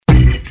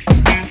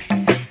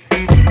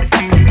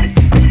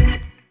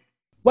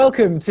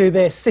Welcome to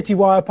this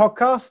Citywire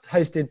podcast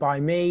hosted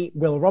by me,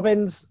 Will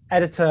Robbins,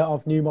 editor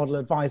of New Model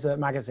Advisor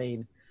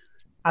magazine.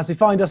 As we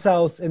find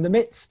ourselves in the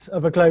midst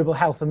of a global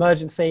health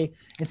emergency,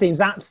 it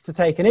seems apt to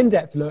take an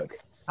in-depth look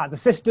at the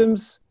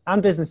systems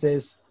and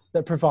businesses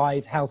that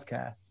provide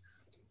healthcare.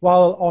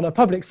 While on a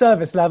public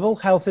service level,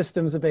 health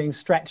systems are being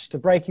stretched to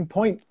breaking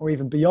point or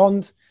even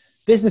beyond,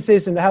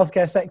 businesses in the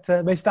healthcare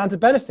sector may stand to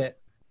benefit,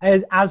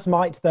 as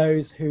might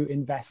those who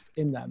invest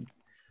in them.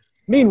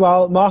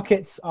 Meanwhile,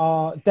 markets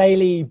are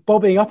daily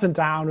bobbing up and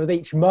down with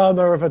each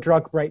murmur of a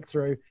drug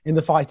breakthrough in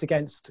the fight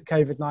against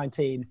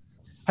COVID-19.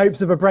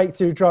 Hopes of a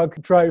breakthrough drug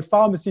drove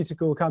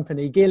pharmaceutical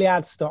company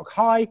Gilead's stock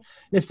high,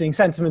 lifting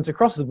sentiment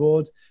across the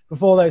board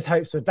before those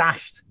hopes were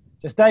dashed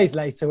just days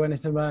later when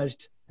it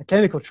emerged a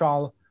clinical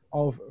trial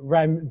of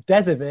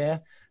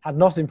remdesivir had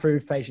not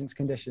improved patients'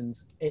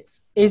 conditions.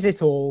 Is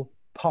it all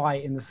pie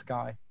in the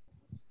sky?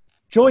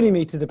 Joining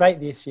me to debate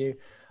the issue,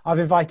 I've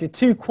invited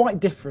two quite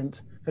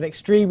different but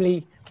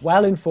extremely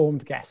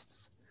well-informed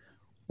guests.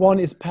 One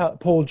is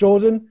Paul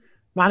Jourdan,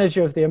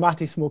 manager of the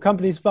Amati Small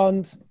Companies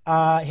Fund.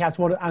 And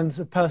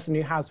a person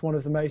who has one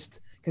of the most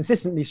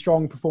consistently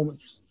strong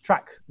performance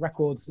track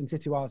records in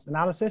Citywire's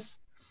analysis.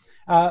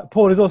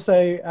 Paul is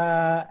also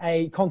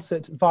a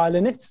concert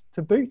violinist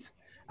to boot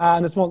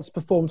and has once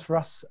performed for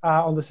us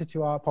on the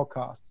Citywire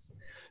podcasts.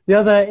 The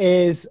other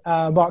is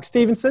Mark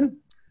Stevenson.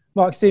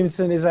 Mark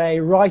Stevenson is a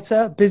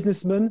writer,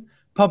 businessman,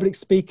 public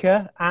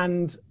speaker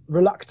and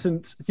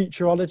reluctant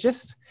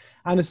futurologist,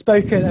 and has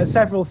spoken at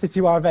several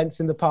Citywire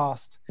events in the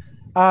past.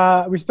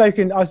 I've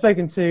spoken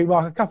to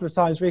Mark a couple of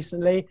times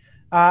recently,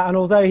 and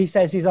although he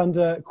says he's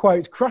under,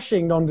 quote,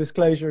 crushing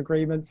non-disclosure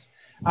agreements,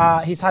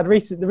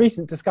 the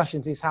recent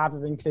discussions he's had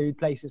have include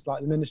places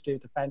like the Ministry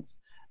of Defence,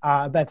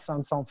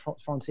 Médecins Sans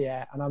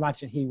Frontières, and I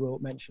imagine he will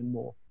mention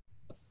more.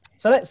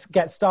 So let's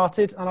get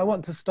started, and I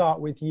want to start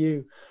with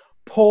you,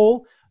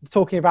 Paul,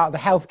 talking about the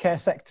healthcare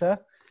sector.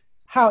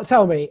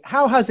 Tell me,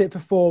 how has it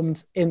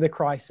performed in the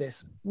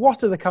crisis?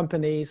 What are the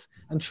companies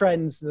and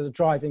trends that are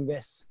driving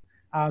this?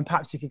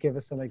 Perhaps you could give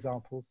us some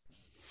examples.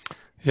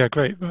 Yeah,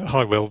 great.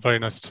 Hi, Will. Very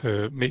nice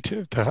to meet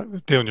you,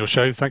 to be on your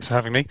show. Thanks for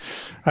having me.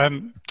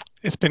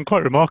 It's been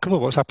quite remarkable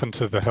what's happened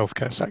to the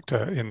healthcare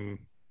sector in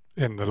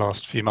the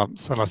last few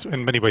months, and that's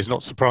in many ways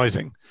not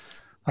surprising.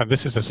 And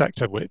this is a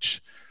sector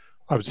which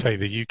I would say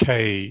the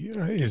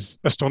UK is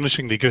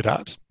astonishingly good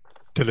at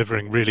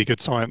delivering really good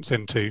science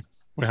into.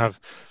 We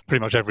have pretty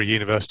much every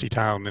university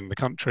town in the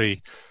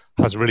country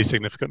has really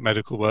significant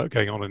medical work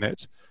going on in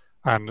it.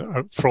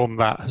 And from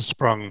that has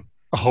sprung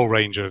a whole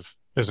range of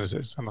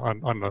businesses. And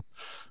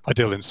I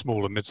deal in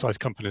small and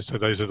mid-sized companies, so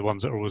those are the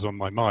ones that are always on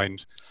my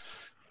mind.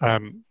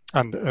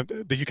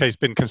 The UK has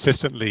been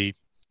consistently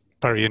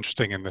very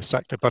interesting in this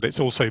sector, but it's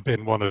also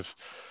been one of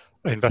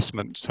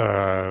investment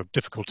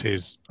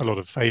difficulties, a lot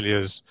of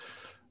failures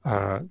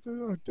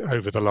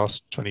over the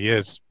last 20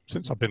 years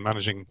since I've been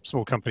managing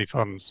small company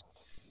funds.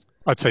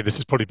 I'd say this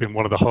has probably been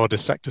one of the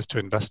hardest sectors to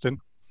invest in,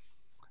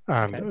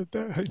 and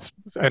it's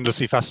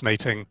endlessly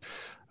fascinating,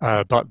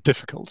 but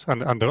difficult.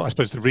 And I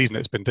suppose the reason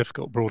it's been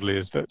difficult broadly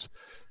is that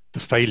the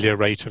failure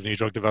rate of new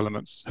drug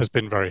developments has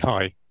been very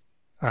high.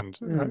 And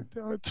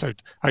so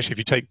actually, if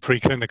you take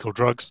preclinical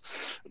drugs,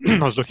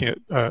 I was looking at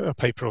a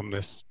paper on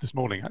this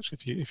morning, actually,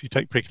 if you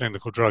take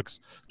preclinical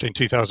drugs between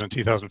 2000 and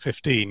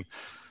 2015,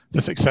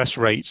 the success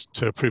rate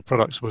to approved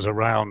products was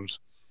around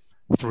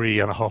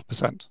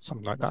 3.5%,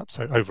 something like that.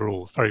 So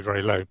overall, very,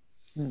 very low.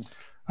 So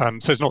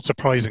it's not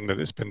surprising that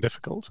it's been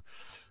difficult.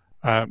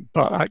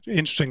 But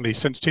interestingly,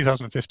 since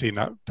 2015,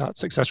 that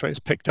success rate has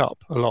picked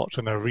up a lot,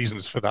 and there are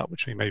reasons for that,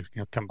 which we may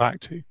come back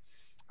to.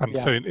 And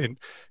so in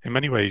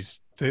many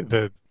ways,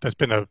 healthcare's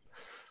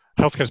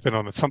been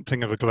on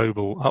something of a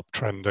global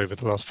uptrend over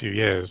the last few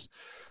years.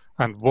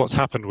 And what's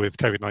happened with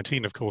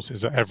COVID-19, of course,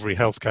 is that every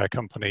healthcare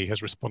company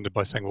has responded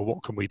by saying, well,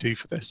 what can we do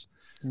for this?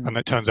 And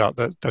it turns out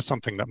that there's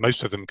something that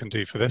most of them can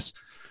do for this.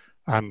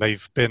 And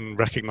they've been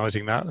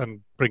recognizing that and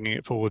bringing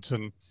it forwards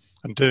and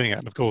doing it.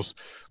 And of course,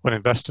 when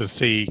investors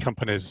see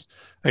companies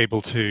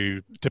able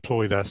to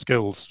deploy their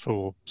skills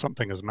for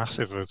something as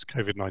massive as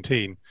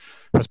COVID-19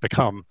 has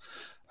become,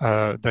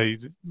 they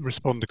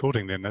respond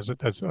accordingly. And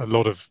there's a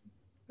lot of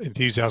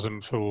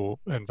enthusiasm for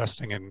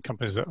investing in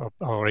companies that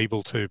are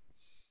able to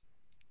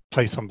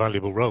play some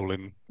valuable role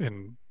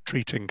in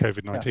treating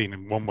COVID-19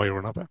 in one way or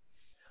another.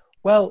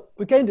 Well,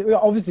 we're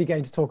obviously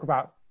going to talk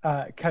about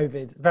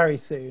COVID very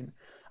soon.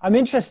 I'm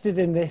interested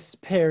in this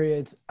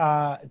period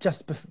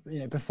just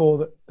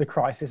before the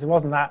crisis. It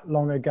wasn't that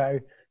long ago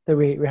that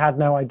we had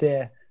no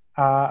idea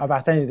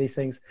about any of these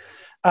things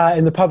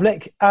in the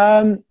public.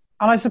 And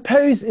I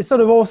suppose it's sort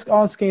of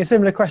asking a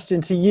similar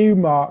question to you,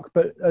 Mark,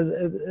 but as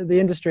the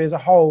industry as a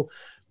whole.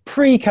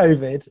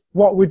 Pre-COVID,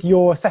 what would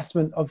your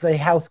assessment of the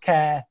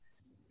healthcare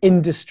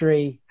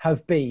industry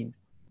have been?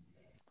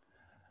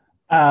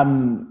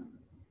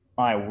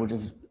 I would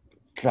have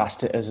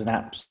classed it as an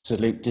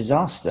absolute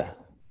disaster,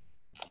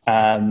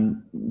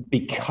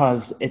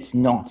 because it's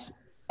not.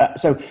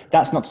 So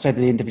that's not to say that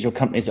the individual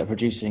companies that are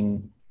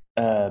producing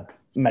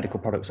medical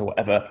products or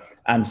whatever,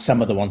 and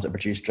some of the ones that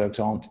produce drugs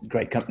aren't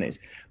great companies.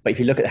 But if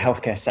you look at the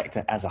healthcare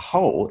sector as a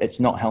whole, it's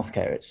not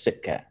healthcare, it's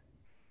sick care.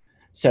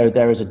 So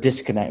there is a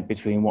disconnect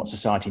between what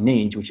society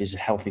needs, which is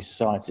healthy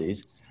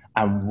societies,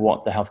 and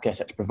what the healthcare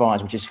sector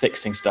provides, which is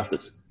fixing stuff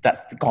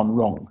that's gone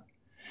wrong.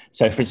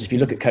 So, for instance, if you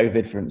look at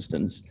COVID, for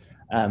instance,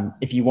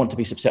 if you want to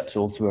be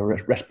susceptible to a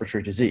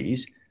respiratory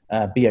disease,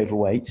 be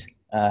overweight,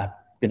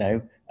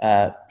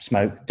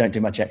 smoke, don't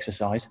do much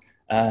exercise,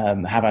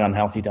 have an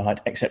unhealthy diet,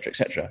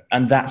 etc.,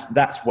 and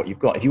that's what you've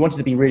got. If you wanted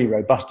to be really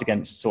robust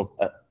against sort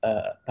of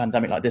a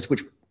pandemic like this,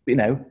 which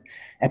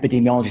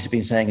epidemiologists have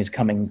been saying is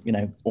coming,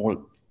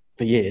 all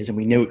for years, and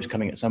we knew it was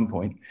coming at some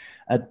point.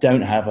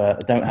 Don't have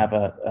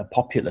a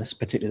populace,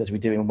 particularly as we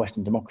do in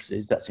Western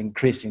democracies, that's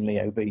increasingly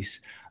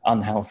obese,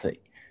 unhealthy,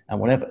 and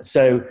whatever.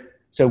 So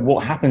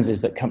what happens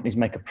is that companies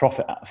make a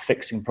profit out of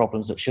fixing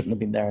problems that shouldn't have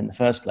been there in the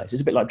first place.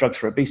 It's a bit like drugs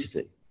for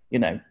obesity.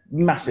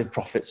 Massive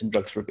profits in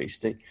drugs for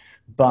obesity,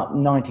 but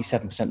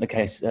 97% of the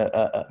case,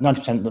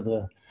 90% of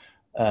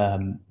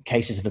the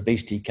cases of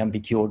obesity can be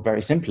cured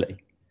very simply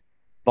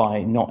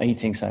by not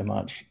eating so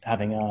much,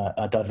 having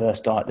a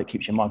diverse diet that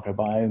keeps your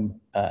microbiome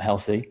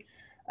healthy,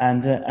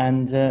 and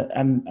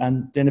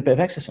doing a bit of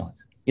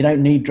exercise. You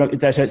don't need drugs.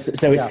 So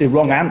it's the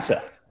wrong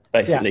answer,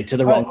 basically, to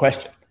the wrong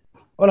question.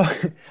 Well,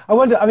 I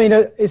wonder. I mean,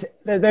 there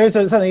is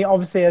something,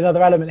 obviously,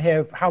 another element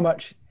here of how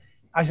much,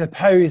 I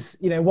suppose,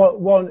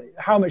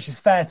 how much is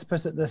fair to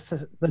put at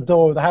the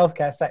door of the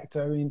healthcare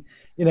sector. I mean,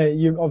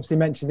 you obviously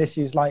mentioned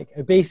issues like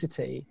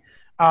obesity,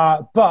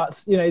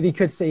 but you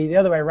could see the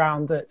other way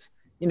around, that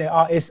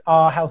is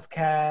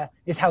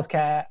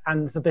healthcare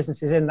and the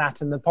businesses in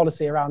that and the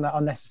policy around that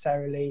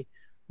unnecessarily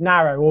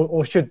narrow,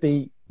 or should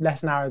be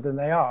less narrow than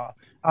they are.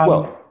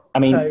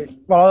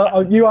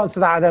 You answer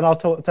that, and then I'll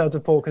tell to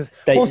Paul, because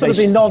Paul's sort of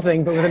been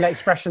nodding, but with an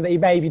expression that he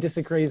maybe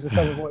disagrees with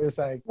some of what you're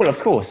saying. Well, of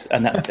course,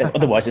 and that's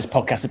otherwise this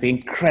podcast would be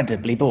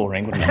incredibly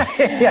boring, wouldn't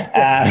it?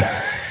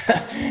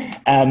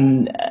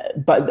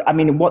 But I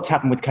mean, what's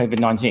happened with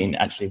COVID-19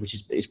 actually, which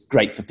is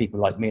great for people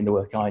like me and the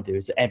work I do,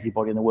 is that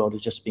everybody in the world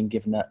has just been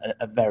given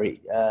a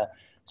very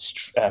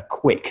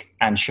quick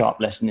and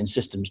sharp lesson in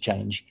systems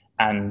change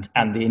and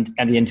the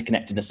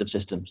interconnectedness of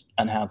systems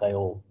and how they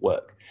all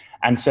work.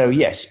 And so,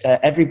 yes,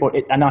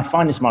 everybody, and I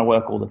find this in my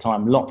work all the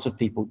time, lots of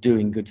people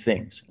doing good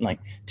things, like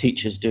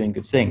teachers doing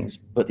good things,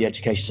 but the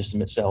education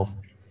system itself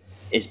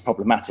is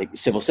problematic.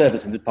 Civil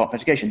servants in the Department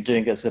of Education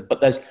doing good stuff,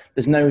 but there's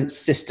no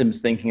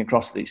systems thinking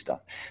across these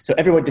stuff. So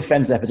everyone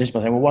defends their position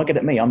by saying, well, why get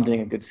at me? I'm doing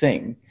a good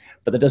thing.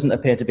 But there doesn't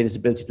appear to be this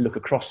ability to look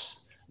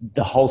across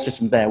the whole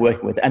system they're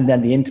working with, and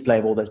then the interplay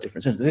of all those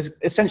different systems. This is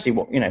essentially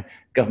what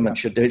government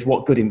should do. It's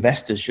what good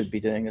investors should be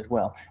doing as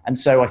well. And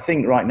so I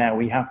think right now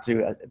we have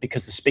to,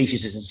 because the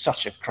species is in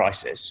such a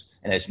crisis,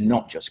 and it's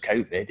not just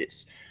COVID,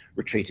 it's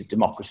retreat of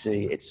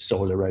democracy, it's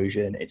soil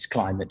erosion, it's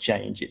climate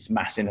change, it's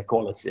mass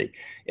inequality.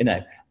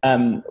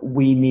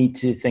 We need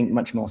to think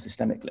much more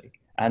systemically.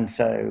 And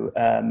so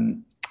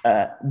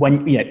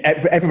when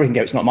everybody can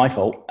go, it's not my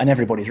fault, and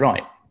everybody's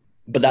right,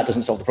 but that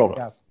doesn't solve the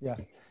problem. Yeah.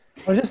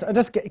 I'm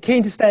just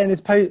keen to stay in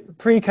this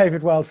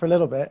pre-COVID world for a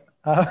little bit,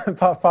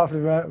 apart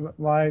from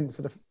my own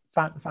sort of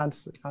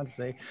fantasy.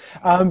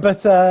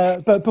 But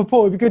Paul, it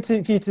would be good for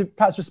you to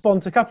perhaps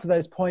respond to a couple of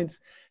those points.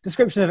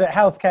 Description of it,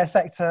 healthcare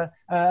sector,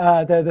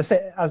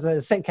 as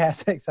a sick care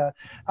sector,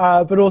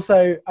 but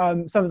also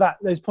some of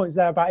those points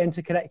there about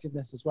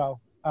interconnectedness as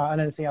well, and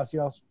anything else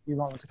you might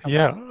want to cover.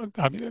 Yeah,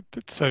 I mean,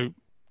 so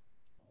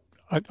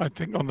I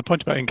think on the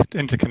point about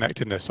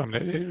interconnectedness, I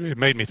mean, it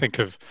made me think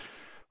of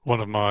one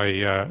of my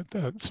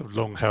sort of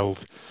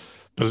long-held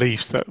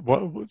beliefs that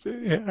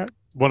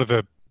one of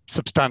the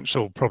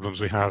substantial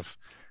problems we have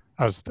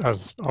as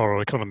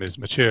our economies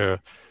mature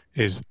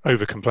is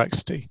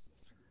over-complexity.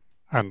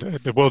 And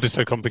the world is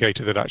so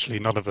complicated that actually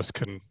none of us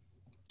can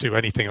do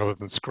anything other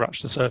than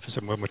scratch the surface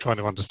and when we're trying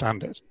to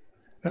understand it.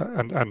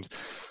 And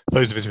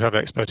those of us who have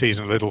expertise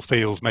in a little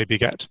field maybe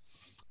get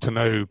to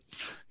know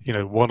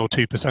 1 or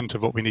 2%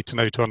 of what we need to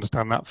know to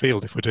understand that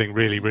field if we're doing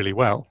really, really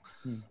well.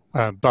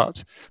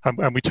 But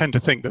we tend to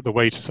think that the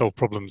way to solve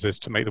problems is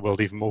to make the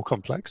world even more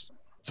complex.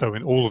 So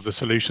in all of the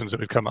solutions that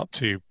we've come up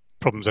to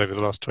problems over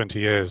the last 20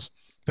 years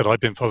that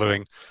I've been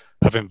following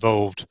have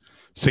involved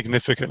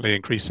significantly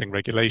increasing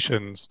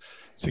regulations,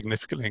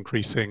 significantly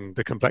increasing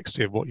the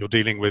complexity of what you're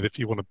dealing with if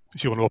you want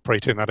to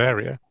operate in that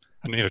area.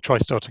 And try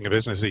starting a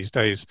business these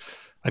days,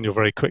 and you'll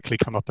very quickly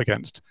come up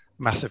against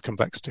massive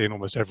complexity in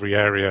almost every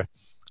area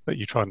that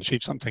you try and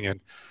achieve something in.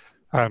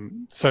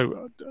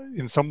 So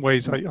in some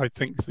ways, I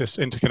think this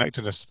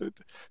interconnectedness,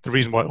 the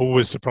reason why it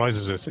always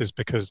surprises us is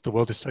because the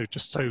world is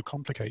so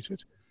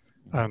complicated.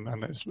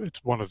 And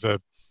it's one of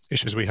the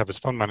issues we have as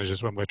fund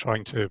managers when we're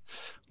trying to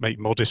make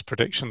modest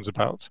predictions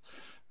about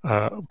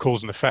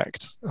cause and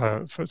effect.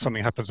 For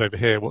something happens over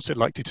here, what's it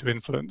likely to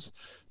influence?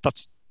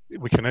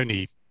 We can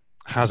only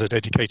hazard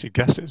educated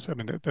guesses. I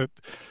mean,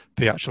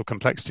 the actual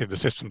complexity of the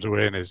systems we're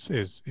in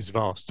is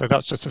vast. So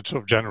that's just a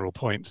sort of general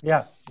point.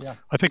 Yeah.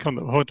 I think on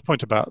the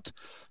point about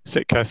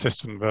sick care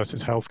system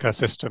versus healthcare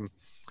system,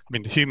 I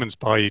mean, humans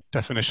by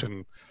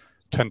definition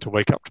tend to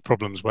wake up to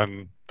problems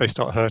when they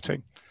start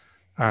hurting.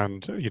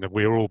 And,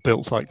 we're all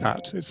built like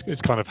that.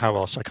 It's kind of how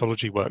our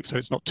psychology works. So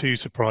it's not too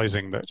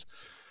surprising that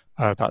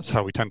that's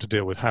how we tend to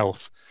deal with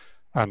health.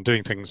 And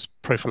doing things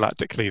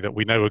prophylactically that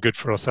we know are good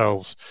for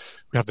ourselves,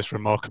 we have this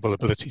remarkable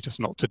ability just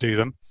not to do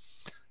them.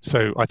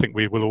 So I think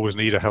we will always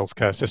need a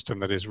healthcare system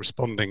that is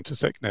responding to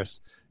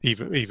sickness,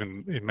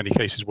 even in many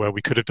cases where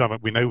we could have done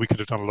it. We know we could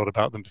have done a lot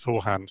about them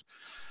beforehand.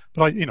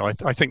 But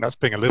I think that's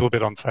being a little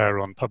bit unfair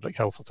on public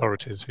health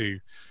authorities, who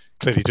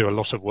clearly do a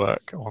lot of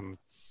work on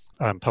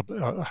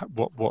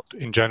what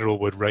in general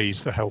would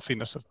raise the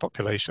healthiness of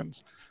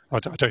populations. I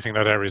don't think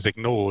that area is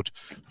ignored.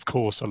 Of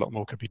course, a lot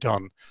more could be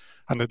done.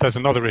 And there's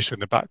another issue in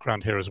the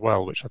background here as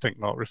well, which I think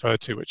Mark referred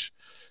to, which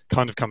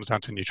kind of comes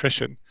down to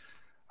nutrition.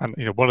 And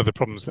one of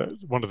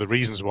the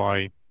reasons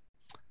why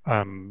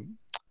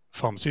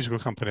pharmaceutical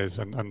companies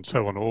and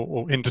so on,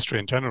 or industry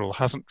in general,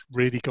 hasn't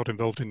really got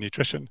involved in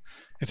nutrition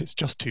is it's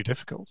just too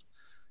difficult.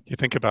 You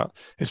think about,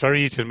 it's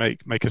very easy to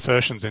make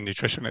assertions in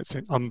nutrition. It's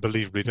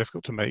unbelievably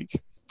difficult to make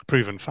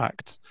proven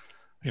facts.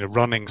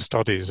 Running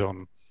studies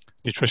on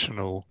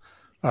nutritional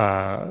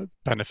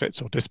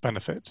benefits or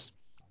disbenefits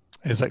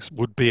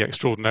would be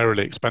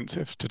extraordinarily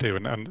expensive to do,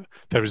 and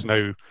there is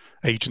no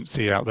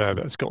agency out there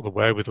that's got the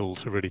wherewithal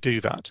to really do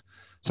that.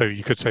 So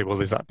you could say,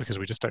 well, is that because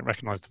we just don't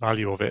recognize the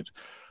value of it?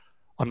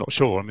 I'm not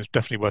sure, and it's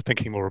definitely worth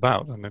thinking more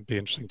about, and it'd be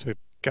interesting to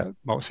get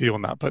Mark's view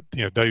on that. But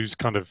those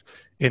kind of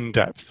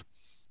in-depth,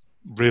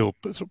 real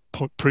sort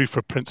of proof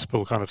of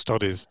principle kind of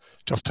studies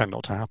just tend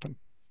not to happen.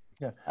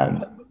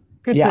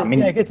 Good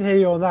to hear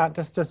you on that.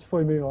 Just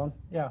before we move on,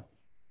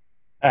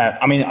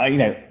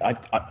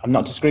 I'm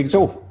not disagreeing at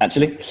all,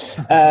 actually.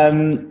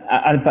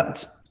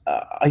 But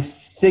I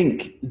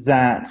think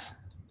that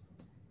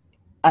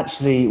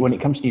actually, when it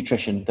comes to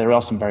nutrition, there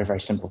are some very,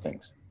 very simple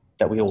things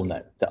that we all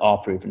know that are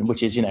proven,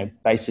 which is,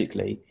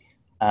 basically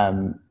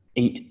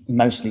eat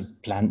mostly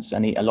plants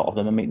and eat a lot of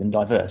them and make them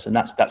diverse. And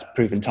that's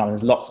proven time.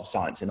 There's lots of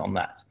science in on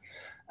that.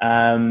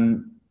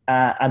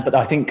 But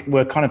I think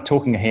we're kind of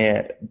talking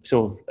here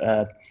sort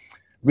of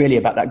really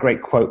about that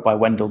great quote by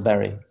Wendell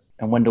Berry.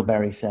 And Wendell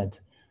Berry said,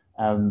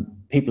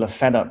 people are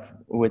fed up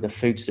with a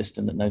food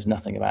system that knows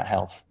nothing about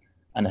health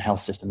and a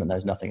health system that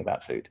knows nothing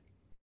about food.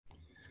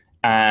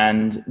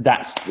 And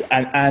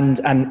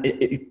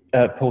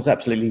Paul's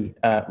absolutely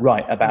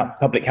right about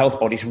public health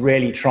bodies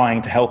really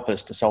trying to help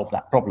us to solve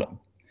that problem.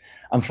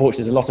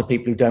 Unfortunately, there's a lot of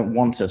people who don't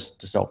want us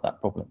to solve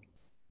that problem.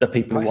 The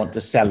people who want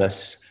to sell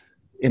us,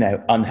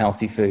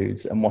 unhealthy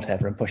foods and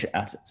whatever, and push it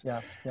at us.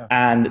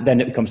 And then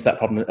it becomes that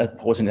problem.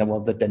 Paul's saying, well,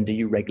 then do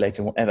you regulate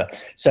and whatever?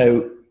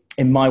 So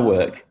in my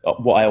work,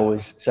 what I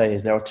always say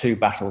is there are two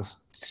battles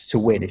to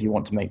win if you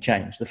want to make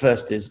change. The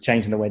first is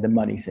changing the way the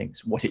money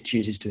thinks, what it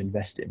chooses to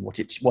invest in, what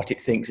it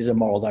thinks is a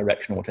moral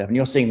direction or whatever. And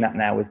you're seeing that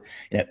now with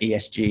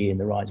ESG and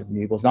the rise of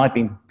renewables. And I've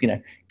been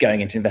going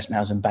into investment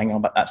houses and banging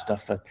on about that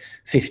stuff for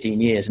 15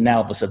 years. And now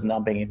all of a sudden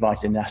I'm being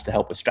invited and asked to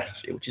help with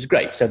strategy, which is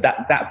great. So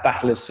that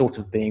battle is sort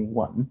of being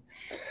won.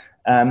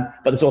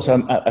 But there's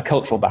also a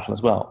cultural battle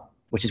as well,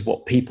 which is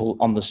what people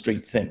on the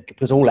street think,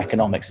 because all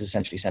economics is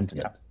essentially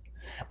sentiment.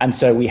 And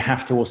so we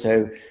have to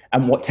also,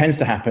 and what tends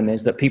to happen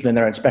is that people in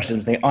their own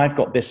specialism think, I've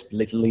got this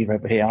little lever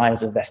over here. I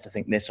as an investor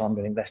think this, so I'm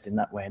going to invest in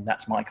that way, and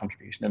that's my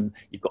contribution. And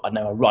you've got,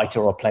 a writer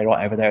or a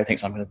playwright over there who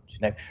thinks I'm going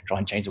to, try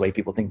and change the way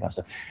people think about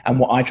stuff. And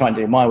what I try and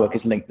do in my work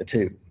is link the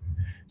two,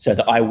 so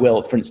that I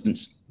will, for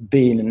instance,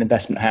 be in an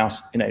investment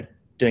house,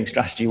 doing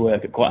strategy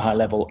work at quite a high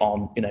level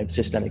on,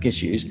 systemic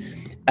issues,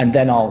 and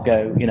then I'll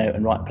go,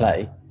 and write a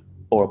play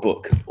or a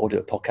book or do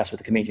a podcast with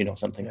a comedian or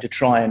something to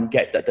try and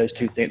get those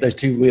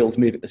two wheels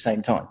move at the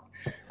same time.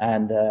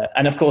 And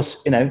of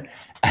course,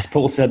 as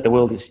Paul said, the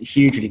world is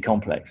hugely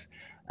complex.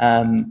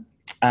 And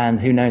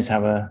who knows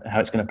how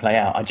it's going to play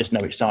out. I just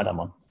know which side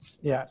I'm on.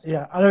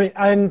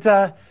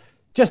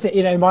 Just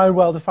my own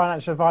world of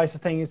financial advice, I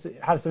think, has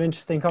had some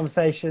interesting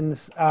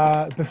conversations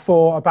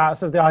before about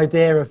sort of the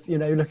idea of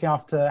looking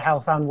after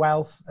health and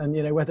wealth, and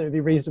whether it would be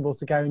reasonable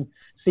to go and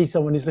see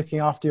someone who's looking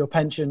after your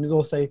pension, who's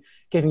also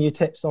giving you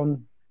tips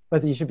on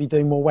whether you should be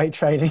doing more weight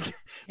training.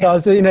 In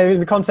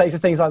the context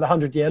of things like the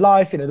 100-Year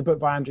Life, the book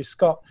by Andrew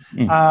Scott,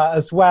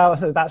 as well. I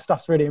think that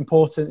stuff's really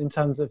important in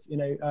terms of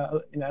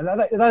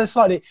that is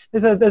slightly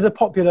there's a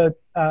popular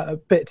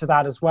bit to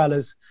that, as well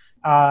as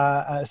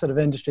a sort of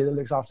industry that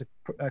looks after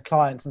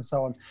clients and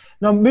so on.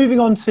 Now, moving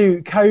on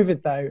to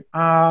COVID, though.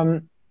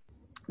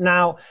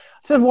 Now, I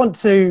sort of want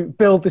to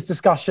build this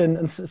discussion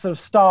and sort of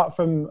start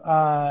from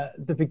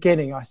the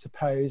beginning, I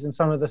suppose, and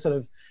some of the sort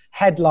of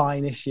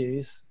headline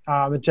issues.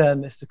 I'm a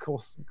journalist, of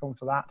course, gone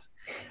for that.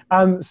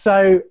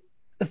 So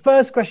the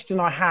first question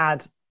I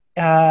had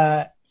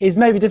is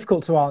maybe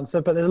difficult to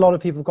answer, but there's a lot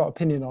of people who've got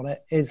opinion on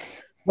it, is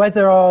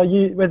whether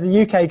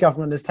the UK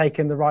government has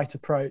taken the right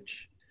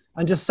approach.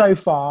 And just so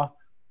far,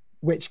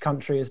 which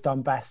country has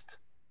done best?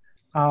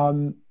 Paul,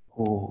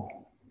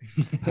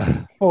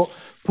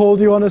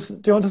 do you want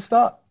to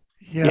start?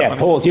 Yeah,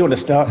 Paul, do you want to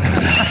start?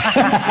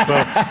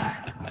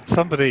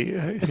 somebody.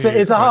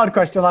 It's a hard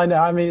question, I know.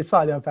 I mean, it's a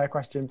slightly unfair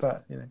question,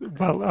 but you know.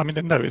 Well, I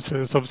mean, no, it's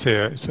obviously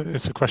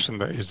it's a question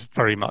that is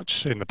very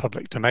much in the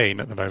public domain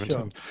at the moment.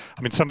 Sure. And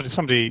I mean,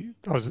 somebody,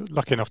 I was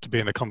lucky enough to be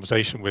in a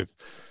conversation with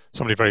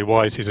somebody very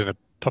wise who's in a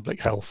public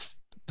health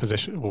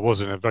position, or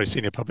was in a very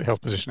senior public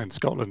health position in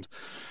Scotland,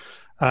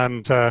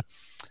 and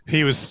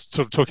he was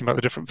sort of talking about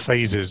the different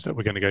phases that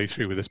we're going to go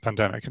through with this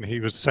pandemic, and he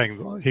was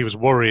saying he was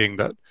worrying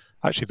that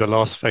actually the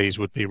last phase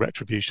would be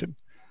retribution.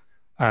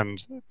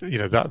 And you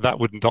know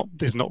that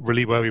is not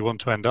really where we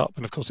want to end up.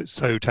 And of course, it's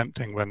so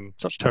tempting when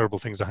such terrible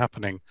things are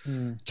happening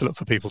to look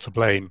for people to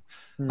blame.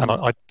 And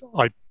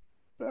I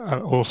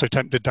also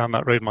tempted down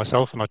that road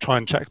myself, and I try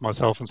and check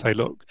myself and say,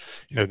 look,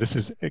 you know, this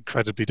is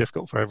incredibly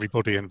difficult for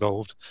everybody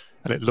involved.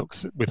 And it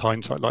looks, with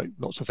hindsight, like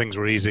lots of things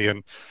were easy.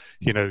 And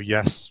you know,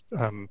 yes,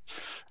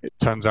 it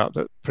turns out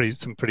that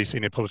some pretty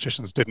senior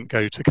politicians didn't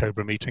go to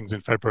COBRA meetings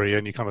in February,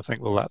 and you kind of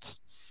think, well,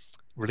 that's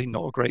really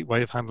not a great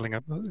way of handling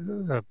a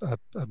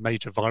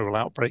major viral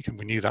outbreak, and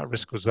we knew that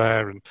risk was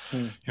there. And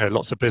you know,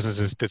 lots of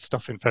businesses did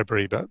stuff in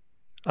February, but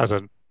as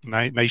a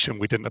nation,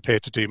 we didn't appear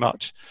to do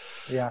much.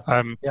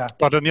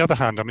 But on the other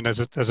hand, I mean,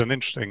 there's an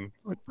interesting,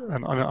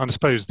 and I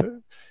suppose that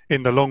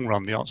in the long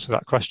run, the answer to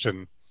that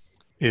question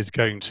is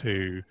going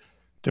to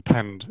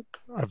depend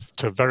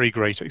to a very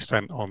great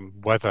extent on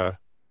whether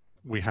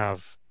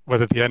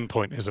the end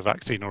point is a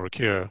vaccine or a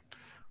cure,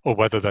 or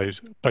whether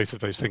both of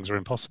those things are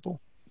impossible.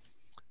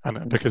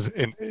 And because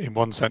in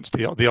one sense,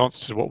 the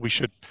answer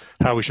to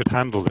how we should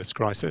handle this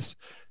crisis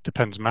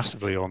depends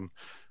massively on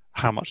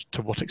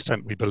to what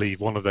extent we believe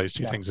one of those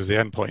two things is the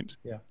end point.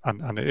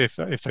 And if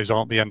those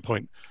aren't the end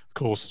point, of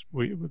course,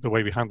 the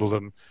way we handle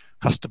them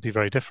has to be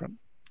very different.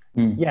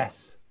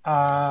 Yes.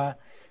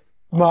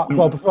 Mark,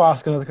 well, before I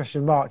ask another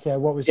question, Mark,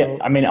 what was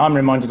your... I mean, I'm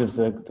reminded of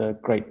the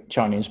great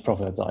Chinese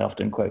proverb that I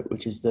often quote,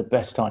 which is the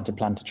best time to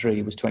plant a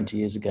tree was 20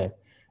 years ago,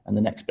 and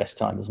the next best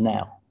time is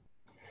now.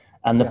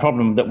 And the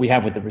problem that we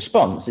have with the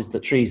response is that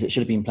trees that should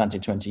have been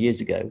planted 20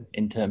 years ago,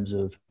 in terms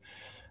of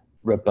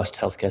robust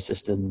healthcare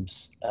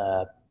systems,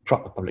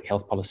 proper public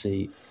health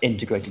policy,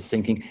 integrated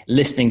thinking,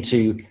 listening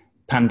to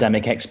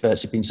pandemic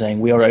experts who've been saying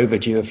we are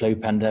overdue a flu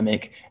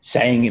pandemic,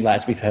 saying,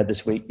 as we've heard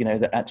this week, you know,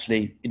 that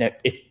actually, you know,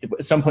 if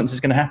at some point this is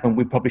going to happen,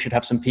 we probably should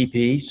have some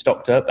PPE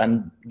stocked up,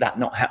 and that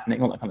not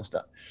happening, all that kind of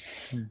stuff.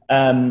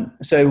 And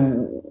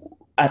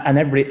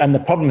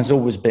the problem has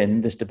always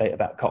been this debate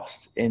about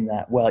cost, in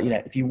that, well, you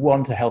know, if you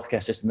want a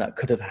healthcare system that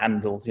could have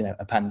handled, you know,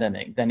 a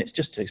pandemic, then it's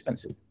just too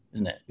expensive,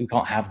 isn't it? You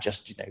can't have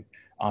just, you know,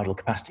 idle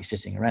capacity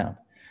sitting around.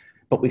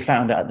 But we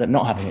found out that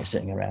not having it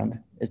sitting around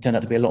has turned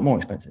out to be a lot more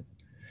expensive.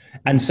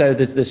 And so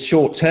there's this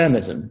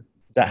short-termism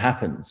that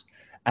happens,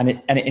 and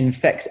it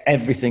infects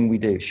everything we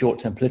do.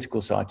 Short-term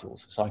political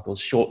cycles,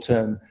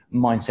 short-term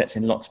mindsets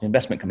in lots of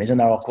investment companies, and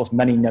there are, of course,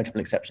 many notable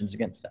exceptions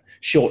against that.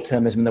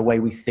 Short-termism in the way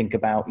we think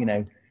about, you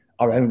know,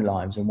 our own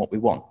lives and what we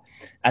want.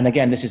 And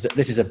again, this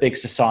is a big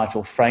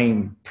societal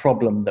frame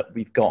problem that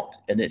we've got,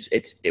 and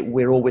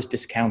we're always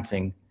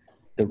discounting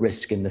the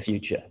risk in the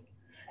future.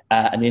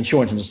 And the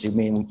insurance industry,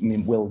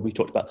 Will, we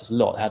talked about this a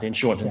lot, how the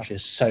insurance industry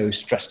is so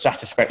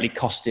stratospherically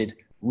costed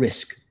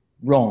risk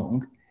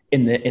wrong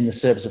in the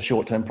service of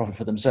short-term profit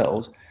for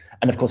themselves.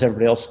 And of course,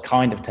 everybody else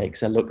kind of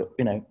takes a look,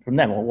 you know, from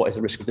them, well, what is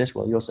the risk of this?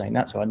 Well, you're saying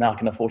that, so now I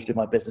can afford to do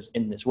my business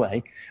in this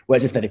way.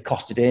 Whereas if they'd have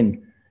costed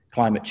in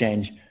climate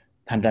change,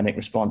 pandemic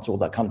response, all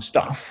that kind of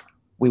stuff,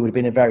 we would have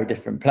been in a very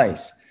different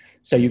place.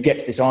 So you get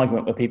to this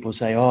argument where people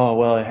say, oh,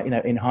 well, you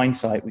know, in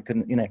hindsight, we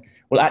couldn't, you know,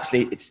 well,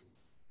 actually,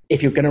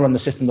 if you're going to run the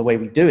system the way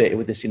we do it,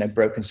 with this, you know,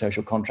 broken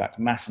social contract,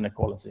 mass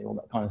inequality, all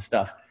that kind of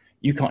stuff,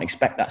 you can't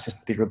expect that system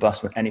to be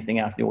robust when anything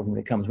out of the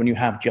ordinary comes. When you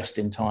have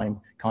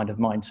just-in-time kind of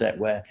mindset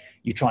where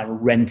you try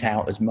and rent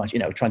out as much, you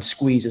know, try and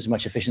squeeze as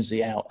much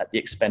efficiency out at the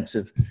expense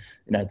of,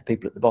 you know, the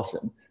people at the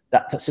bottom,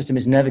 that system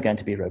is never going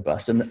to be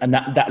robust. And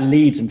that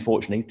leads,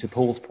 unfortunately, to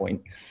Paul's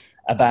point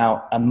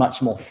about a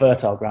much more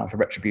fertile ground for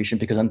retribution,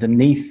 because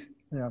underneath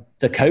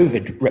the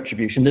COVID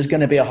retribution, there's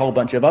going to be a whole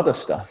bunch of other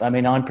stuff. I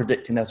mean, I'm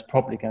predicting there's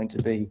probably going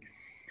to be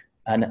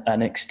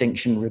an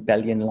Extinction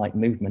Rebellion-like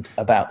movement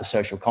about the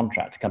social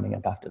contract coming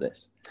up after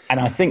this. And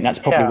I think that's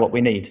probably what we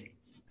need.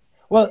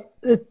 Well,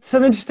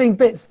 some interesting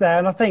bits there.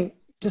 And I think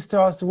just to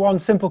ask one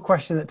simple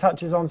question that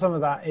touches on some of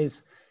that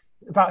is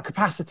about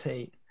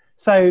capacity.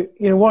 So,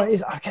 you know,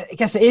 I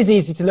guess it is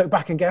easy to look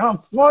back and go,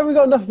 oh, why have we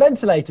got enough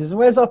ventilators? And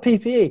where's our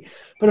PPE?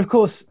 But of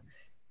course,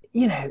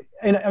 you know,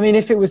 I mean,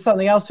 if it was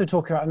something else we're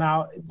talking about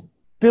now,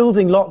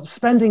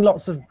 spending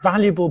lots of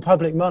valuable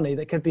public money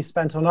that could be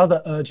spent on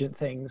other urgent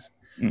things,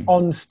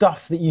 on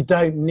stuff that you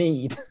don't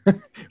need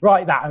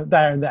right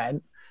there and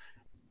then,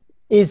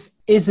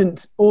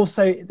 isn't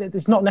also,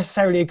 it's not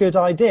necessarily a good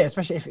idea,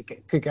 especially if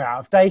it could go out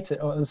of date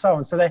and so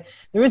on. So there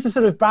is a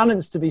sort of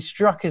balance to be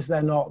struck, is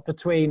there not,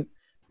 between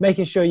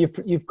making sure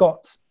you've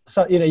got,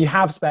 so, you know, you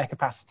have spare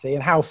capacity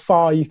and how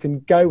far you can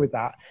go with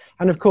that.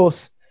 And of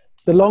course,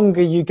 the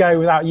longer you go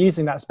without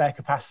using that spare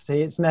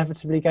capacity, it's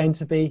inevitably going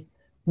to be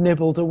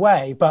nibbled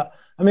away. But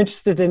I'm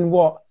interested in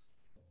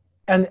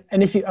and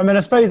if you, I mean, I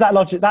suppose that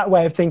logic, that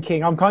way of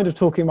thinking, I'm kind of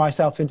talking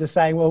myself into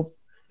saying, well,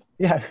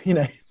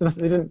 yeah,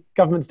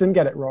 governments didn't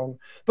get it wrong,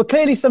 but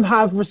clearly some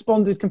have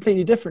responded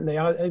completely differently.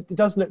 And it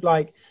does look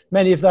like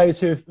many of those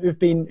who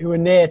are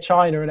near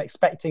China and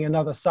expecting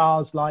another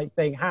SARS-like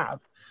thing have.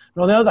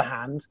 And on the other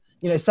hand,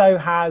 so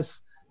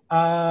has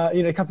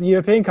a couple of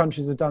European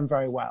countries have done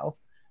very well.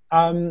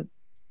 And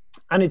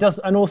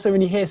also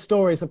when you hear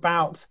stories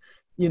about,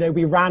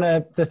 we ran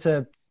a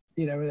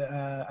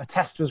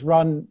test was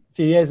run a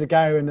few years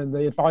ago and then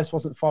the advice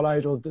wasn't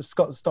followed, or the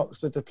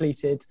stocks were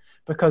depleted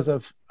because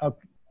of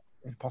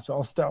possible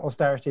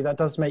austerity. That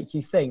does make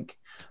you think.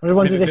 I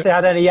wondered if they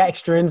had any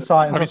extra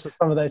insight on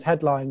some of those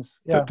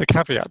headlines. Yeah. The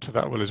caveat to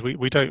that, Will, is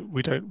we don't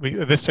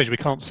at this stage we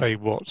can't say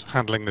what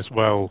handling this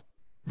well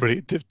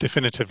really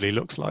definitively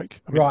looks like.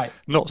 I mean, right.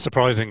 Not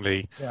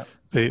surprisingly, yeah.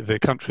 the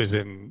countries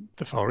in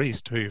the Far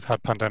East who've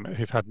had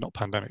not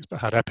pandemics but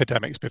had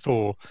epidemics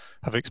before,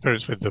 have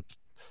experience with the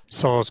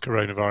SARS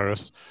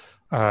coronavirus,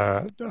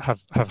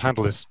 have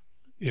handled this,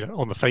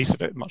 on the face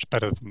of it, much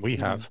better than we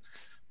have,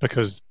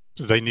 because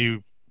they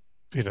knew,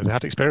 they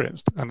had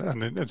experience.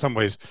 And in some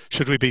ways,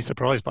 should we be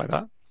surprised by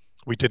that?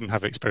 We didn't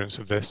have experience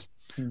of this.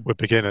 We're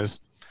beginners.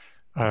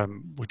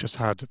 We just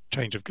had a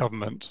change of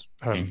government.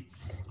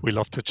 We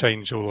love to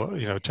change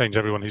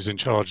everyone who's in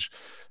charge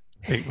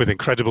with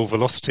incredible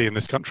velocity in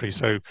this country.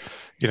 So,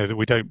 that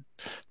we don't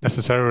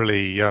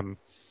necessarily,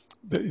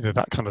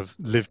 that kind of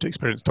lived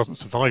experience doesn't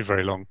survive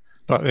very long.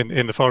 But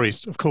in the Far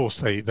East, of course,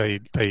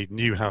 they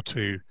knew how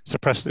to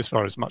suppress this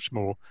virus much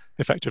more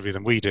effectively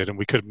than we did. And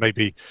we're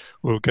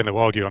going to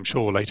argue, I'm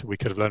sure later, we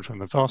could have learned from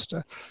them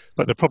faster.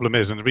 But the problem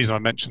is, and the reason I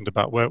mentioned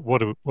about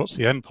what's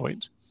the end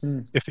point,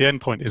 if the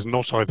end point is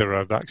not either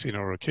a vaccine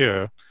or a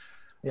cure,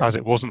 as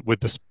it wasn't with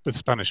the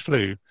Spanish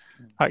flu,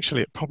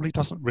 actually it probably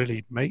doesn't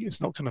really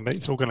it's all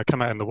going to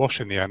come out in the wash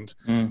in the end,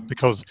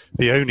 because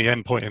the only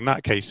end point in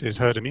that case is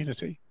herd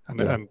immunity.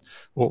 And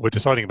what we're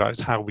deciding about is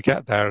how we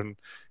get there and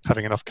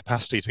having enough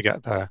capacity to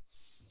get there.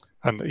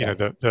 And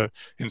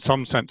in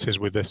some senses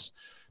with this,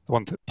 the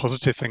one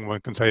positive thing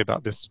one can say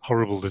about this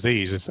horrible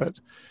disease is that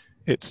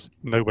it's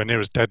nowhere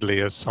near as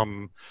deadly as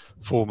some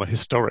former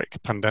historic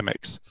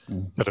pandemics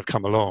that have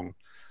come along.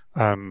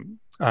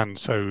 And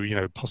so,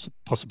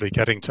 possibly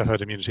getting to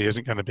herd immunity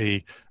isn't going to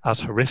be as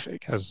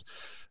horrific as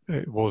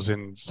it was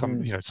in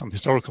some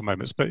historical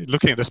moments. But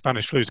looking at the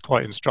Spanish flu is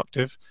quite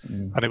instructive,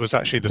 and it was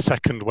actually the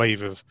second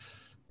wave of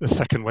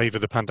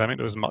the pandemic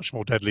that was much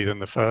more deadly than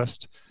the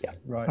first. Yeah,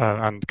 right.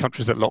 And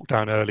countries that locked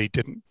down early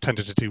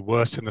tended to do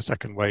worse in the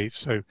second wave.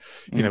 So,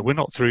 we're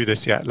not through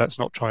this yet. Let's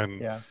not try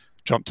and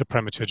jump to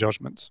premature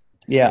judgments.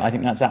 Yeah, I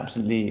think that's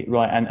absolutely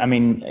right. And I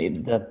mean,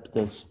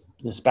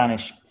 the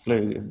Spanish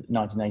flu of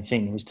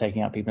 1918 was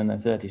taking out people in their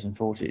 30s and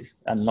 40s,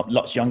 and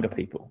lots younger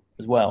people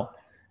as well.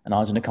 And I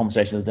was in a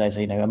conversation the other day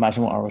saying,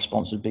 imagine what our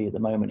response would be at the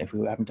moment if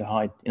we were having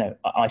to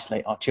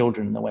isolate our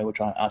children in the way we're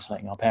trying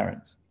isolating our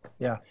parents.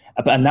 Yeah.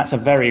 And that's a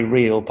very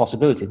real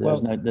possibility.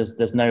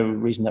 There's no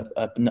reason that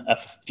a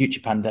future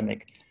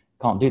pandemic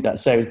can't do that.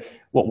 So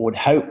what we would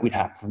hope would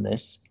happen from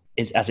this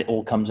is, as it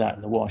all comes out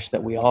in the wash,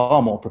 that we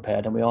are more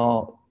prepared and we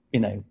are,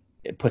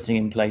 putting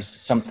in place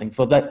something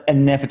for the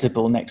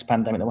inevitable next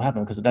pandemic that will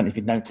happen. Because I don't know if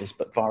you've noticed,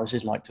 but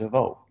viruses like to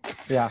evolve.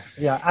 Yeah.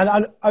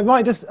 And I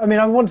might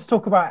I want to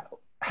talk about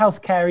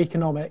healthcare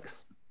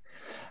economics.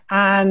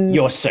 And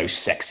you're so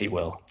sexy,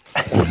 Will.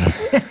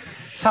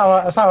 that's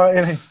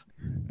how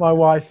my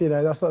wife,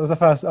 that was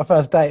our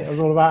first date. It was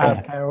all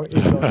about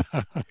healthcare.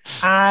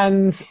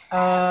 And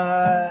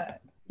I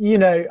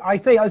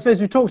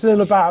suppose we talked a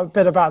little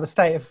bit about the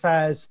state of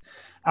affairs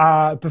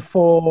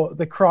before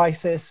the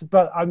crisis,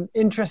 but I'm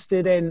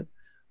interested in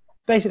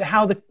basically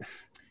how the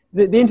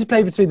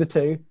interplay between the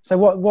two. So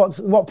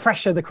what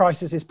pressure the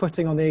crisis is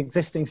putting on the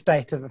existing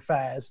state of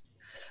affairs,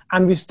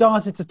 and we've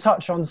started to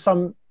touch on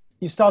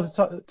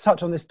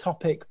this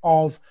topic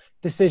of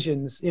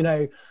decisions.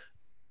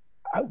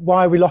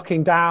 Why are we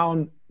locking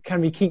down?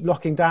 Can we keep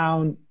locking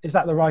down? Is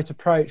that the right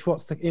approach?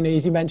 What's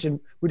as you mentioned,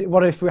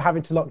 what if we're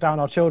having to lock down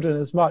our children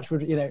as much?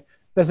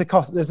 There's a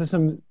cost. There's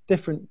some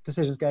different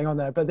decisions going on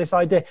there. But this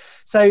idea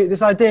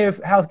of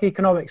health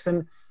economics,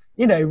 and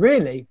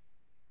really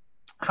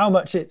how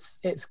much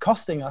it's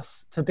costing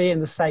us to be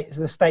in the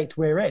state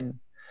we're in.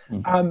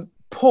 Mm-hmm.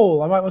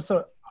 Paul, I might want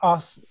to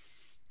ask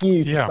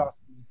you to start.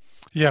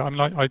 Yeah,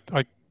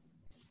 I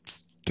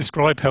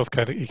describe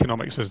healthcare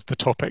economics as the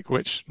topic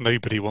which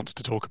nobody wants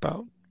to talk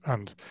about,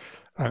 and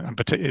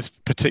it's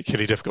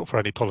particularly difficult for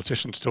any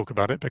politician to talk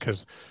about it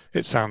because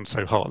it sounds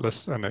so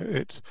heartless, and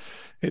it's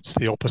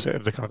the opposite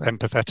of the kind of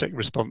empathetic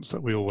response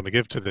that we all want to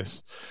give to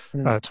this,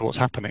 to what's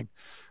happening.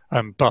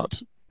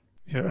 But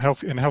in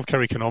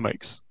healthcare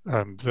economics,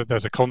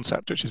 there's a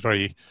concept which is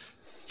very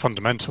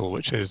fundamental,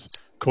 which is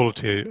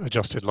quality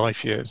adjusted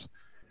life years,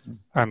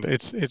 and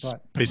it's right.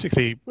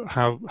 Basically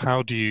how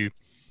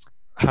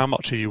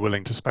much are you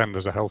willing to spend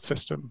as a health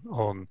system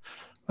on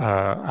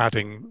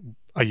adding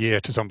a year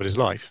to somebody's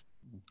life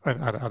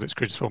at its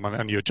crudest form,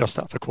 and you adjust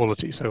that for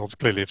quality. So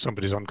clearly, if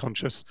somebody's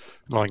unconscious,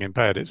 lying in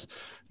bed, it's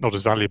not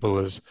as valuable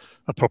as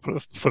a proper,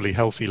 fully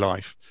healthy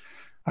life.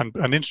 And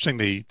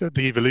interestingly,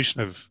 the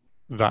evolution of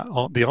that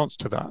the answer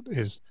to that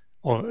is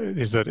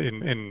that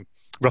in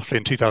roughly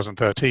in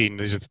 2013,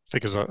 these are the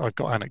figures I've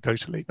got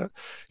anecdotally, but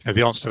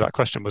the answer to that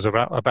question was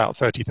about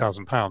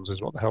 £30,000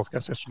 is what the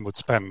healthcare system would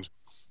spend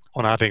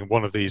on adding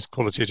one of these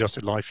quality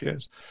adjusted life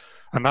years,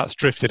 and that's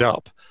drifted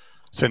up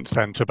since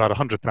then to about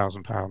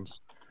 £100,000.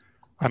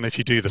 And if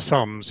you do the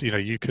sums,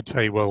 you could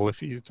say, well,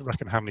 if you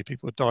reckon how many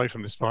people would die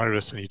from this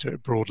virus, and you do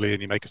it broadly,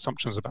 and you make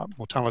assumptions about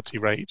mortality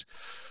rate,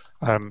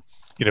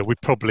 we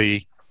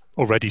probably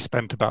already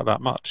spent about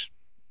that much.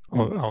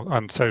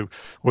 And so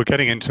we're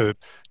getting into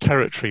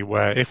territory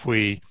where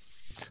the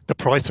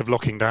price of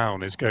locking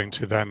down is going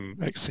to then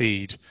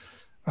exceed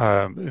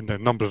the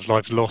number of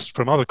lives lost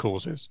from other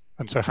causes.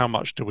 And so how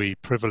much do we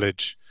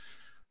privilege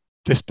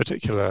this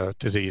particular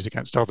disease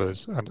against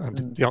others?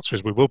 And the answer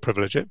is we will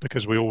privilege it,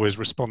 because we always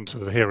respond to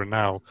the here and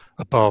now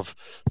above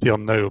the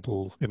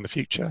unknowable in the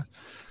future.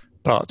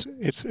 But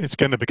it's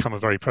going to become a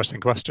very pressing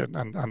question,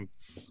 and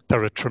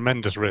there are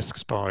tremendous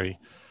risks by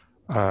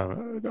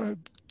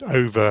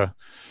over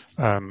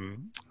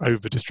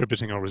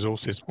distributing our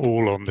resources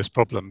all on this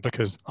problem,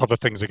 because other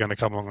things are going to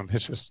come along and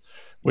hit us,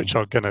 which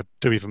are going to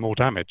do even more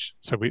damage.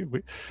 So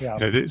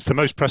it's the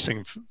most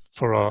pressing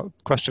for our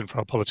question for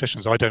our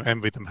politicians. I don't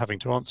envy them having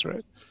to answer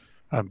it,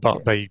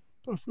 but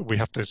we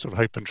have to sort of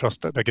hope and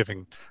trust that they're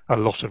giving a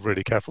lot of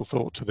really careful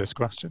thought to this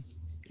question.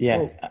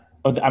 Yeah,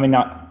 I mean,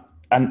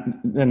 and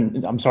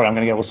then I'm sorry, I'm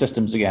going to go all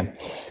systems again,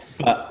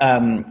 but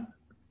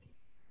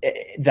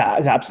that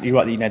is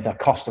absolutely right. The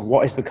cost of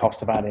what is the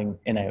cost of adding,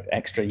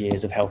 extra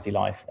years of healthy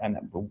life, and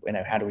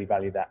how do we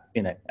value that,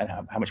 and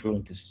how much we're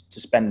willing to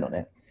spend on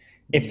it.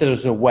 If there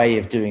was a way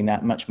of doing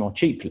that much more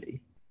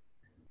cheaply,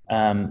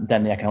 then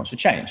the economics would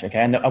change. Okay,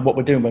 and what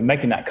we're doing, we're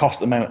making that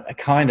cost at the moment a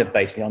kind of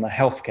basically on a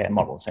healthcare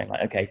model, saying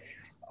like, okay,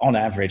 on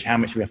average, how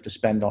much do we have to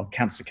spend on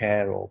cancer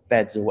care or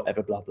beds or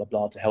whatever, blah blah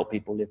blah, to help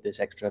people live this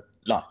extra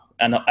life.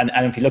 And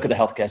if you look at the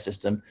healthcare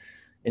system,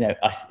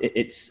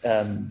 it's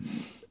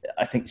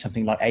I think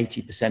something like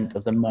 80%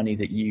 of the money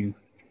that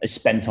is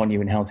spent on you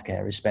in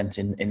healthcare is spent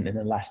in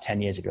the last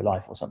 10 years of your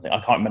life or something.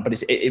 I can't remember,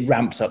 but it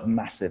ramps up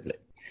massively.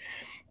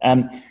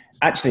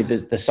 Actually,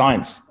 the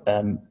science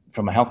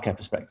from a healthcare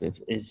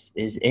perspective is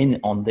in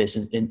on this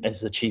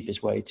as the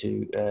cheapest way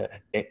to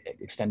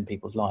extend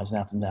people's lives and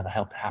have them have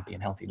a happy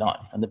and healthy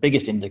life. And the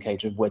biggest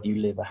indicator of whether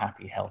you live a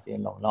happy, healthy,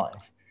 and long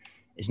life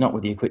is not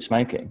whether you quit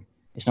smoking.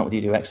 It's not whether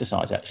you do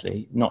exercise,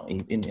 actually, not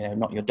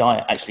your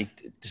diet, actually,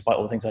 despite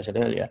all the things I said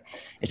earlier.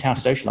 It's how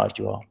socialized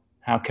you are,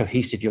 how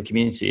cohesive your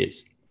community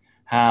is,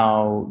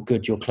 how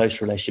good your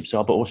close relationships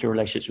are, but also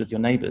relationships with your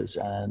neighbors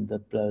and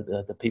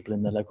the people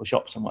in the local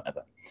shops and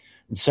whatever.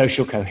 And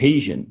social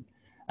cohesion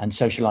and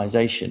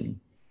socialization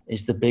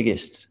is the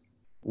biggest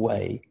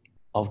way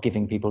of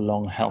giving people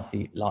long,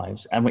 healthy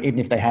lives. And even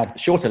if they have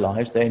shorter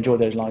lives, they enjoy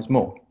those lives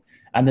more.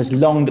 And there's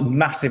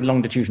massive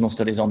longitudinal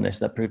studies on this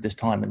that prove this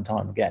time and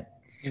time again.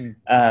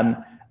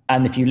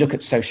 And if you look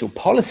at social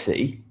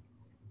policy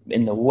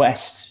in the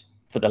West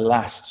for the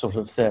last sort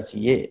of 30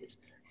 years,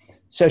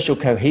 social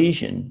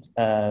cohesion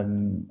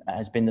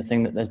has been the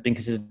thing that has been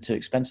considered too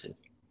expensive.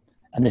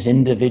 And this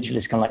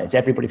individualist kind of like, it's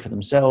everybody for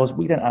themselves.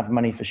 We don't have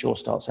money for sure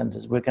start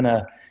centers. We're going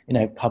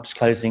to, pubs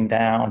closing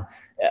down,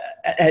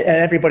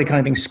 everybody kind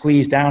of being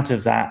squeezed out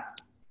of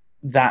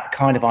that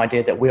kind of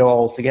idea that we're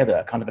all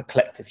together, kind of a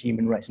collective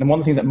human race. And one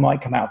of the things that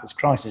might come out of this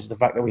crisis is the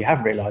fact that we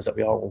have realized that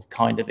we are all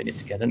kind of in it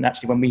together. And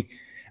actually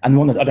I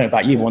don't know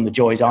about you, one of the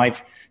joys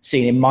I've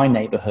seen in my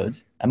neighborhood,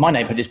 and my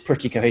neighborhood is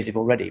pretty cohesive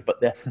already,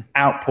 but the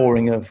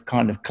outpouring of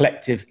kind of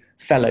collective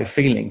fellow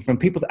feeling from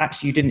people that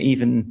actually you didn't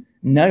even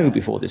know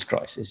before this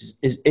crisis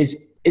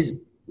is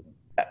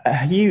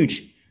a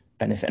huge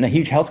benefit, and a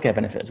huge healthcare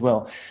benefit as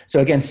well. So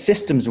again,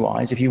 systems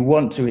wise, if you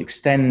want to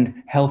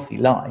extend healthy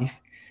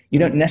life, you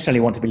don't necessarily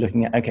want to be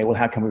looking at, okay, well,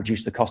 how can we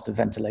reduce the cost of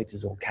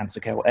ventilators or cancer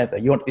care, or whatever.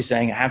 You want to be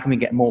saying, how can we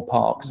get more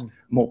parks,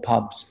 more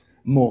pubs,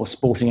 more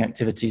sporting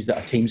activities that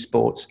are team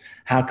sports?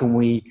 How can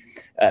we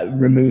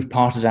remove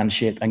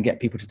partisanship and get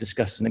people to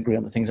discuss and agree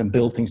on the things and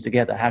build things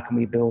together? How can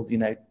we build,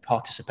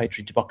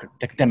 participatory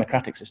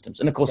democratic systems?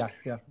 And of course,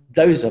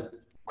 those are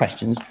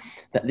questions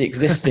that the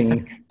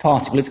existing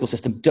political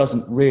system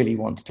doesn't really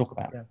want to talk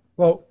about. Yeah.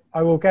 Well,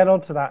 I will get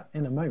onto that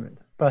in a moment.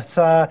 But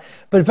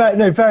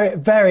very,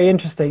 very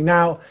interesting.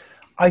 Now,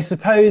 I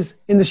suppose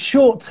in the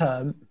short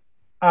term,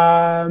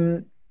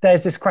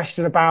 there's this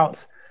question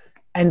about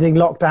ending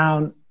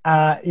lockdown.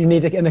 You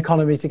need an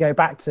economy to go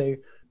back to.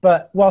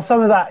 But while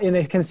some of that,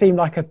 can seem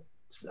like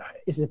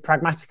it's a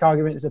pragmatic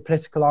argument, it's a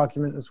political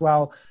argument as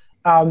well.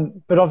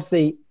 But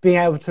obviously, being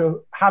able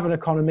to have an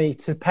economy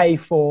to pay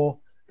for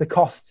the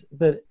cost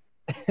that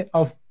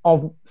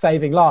of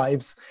saving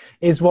lives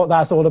is what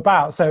that's all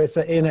about. So it's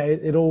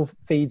it all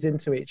feeds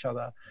into each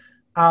other.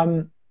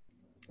 I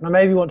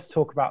maybe want to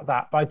talk about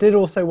that, but I did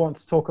also want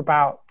to talk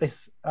about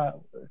this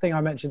thing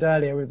I mentioned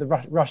earlier with the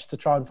rush to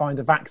try and find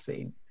a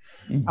vaccine.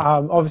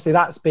 Obviously,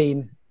 that's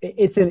been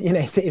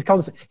it's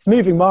constant. It's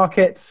moving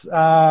markets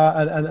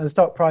and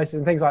stock prices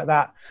and things like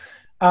that,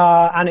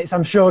 and it's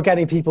I'm sure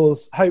getting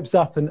people's hopes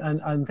up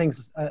and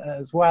things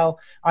as well.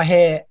 I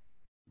hear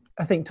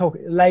I think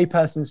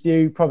layperson's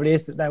view probably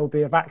is that there will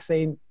be a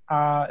vaccine.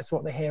 It's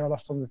what they hear a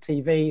lot on the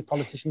TV.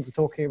 Politicians are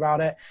talking about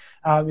it.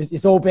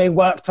 It's all being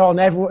worked on.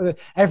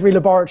 Every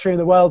laboratory in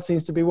the world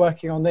seems to be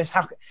working on this.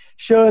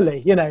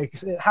 Surely,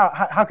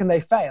 how can they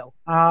fail?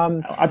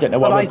 I don't know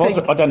why I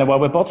don't know why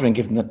we're bothering,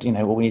 given that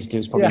all we need to do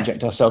is probably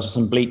inject ourselves with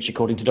some bleach,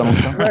 according to Donald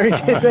Trump. Very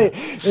good,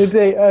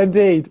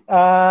 indeed.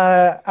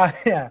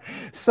 Yeah.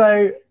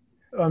 So,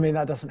 I mean,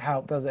 that doesn't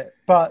help, does it?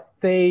 But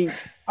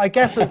I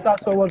guess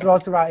that's what I want to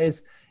ask about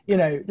is,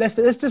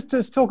 let's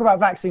just talk about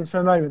vaccines for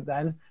a moment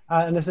then,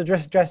 and let's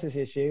address this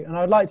issue. And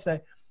I'd like to know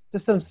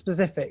just some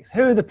specifics.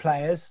 Who are the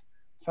players?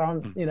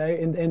 So,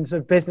 in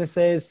sort of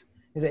businesses,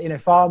 is it,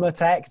 pharma,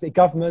 tech, is it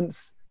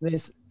governments,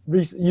 is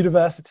it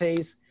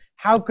universities?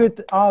 How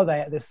good are they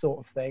at this sort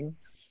of thing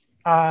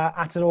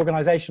at an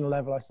organizational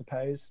level, I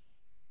suppose?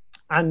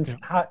 And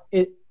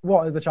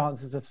what are the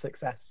chances of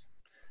success?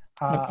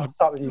 I'll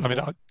start with you.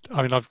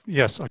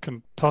 I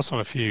can pass on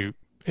a few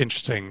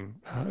interesting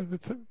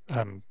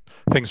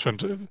things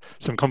from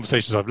some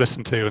conversations I've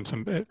listened to, and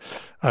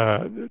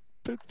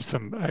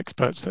some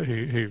experts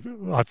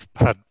who I've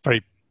had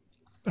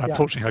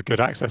fortunately had good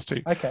access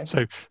to. Okay.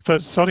 So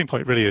first starting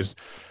point really is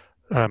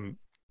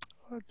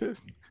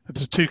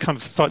there's two kind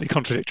of slightly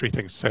contradictory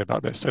things to say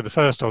about this. So the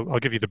first, I'll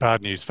give you the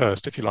bad news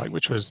first, if you like,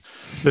 which was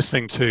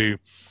listening to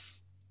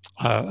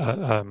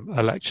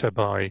a lecture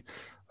by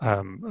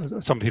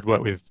somebody who'd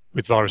worked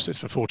with viruses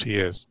for 40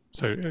 years,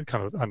 so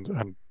kind of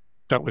and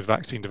dealt with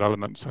vaccine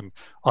developments and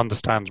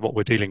understands what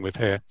we're dealing with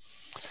here.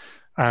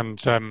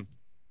 And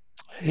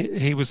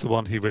he was the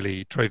one who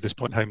really drove this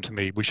point home to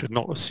me. We should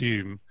not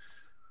assume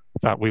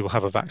that we will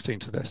have a vaccine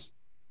to this.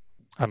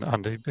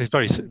 And he's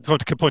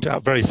can point it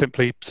out very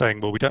simply, saying,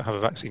 well, we don't have a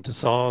vaccine to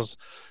SARS.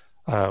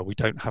 We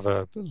don't have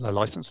a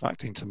licensed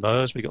vaccine to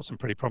MERS. We got some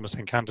pretty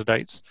promising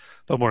candidates,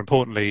 but more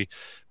importantly,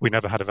 we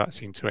never had a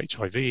vaccine to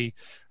HIV.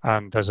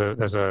 And there's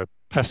a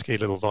pesky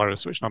little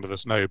virus which none of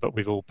us know, but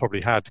we've all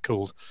probably had,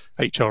 called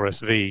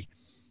HRSV,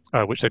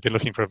 which they've been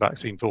looking for a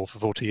vaccine for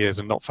 40 years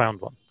and not found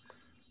one.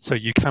 So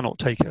you cannot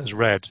take it as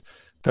read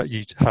that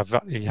you have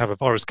a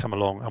virus come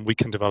along and we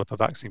can develop a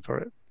vaccine for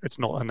it. It's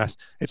not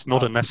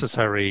a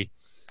necessary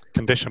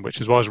condition, which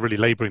is why I was really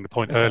labouring the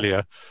point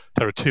earlier.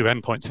 There are two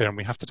endpoints here, and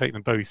we have to take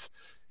them both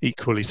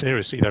equally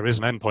seriously. There is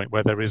an endpoint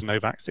where there is no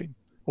vaccine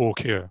or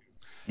cure,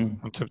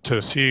 and to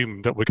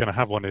assume that we're going to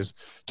have one is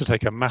to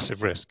take a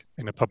massive risk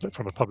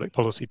from a public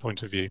policy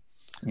point of view.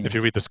 If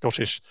you read the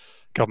Scottish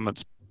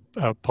government's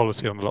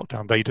policy on the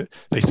lockdown,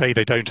 they say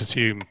they don't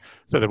assume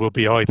that there will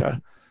be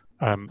either.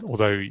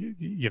 Although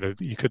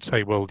you could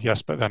say, well,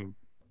 yes, but then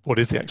what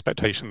is the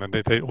expectation? And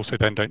they also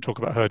then don't talk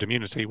about herd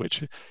immunity,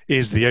 which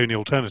is the only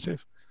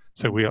alternative.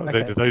 So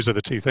those are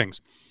the two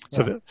things.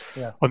 So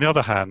on the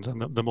other hand,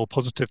 and the more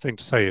positive thing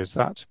to say is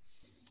that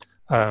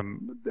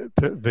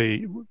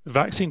the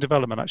vaccine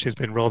development actually has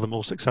been rather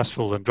more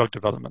successful than drug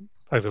development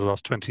over the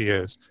last 20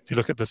 years. If you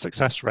look at the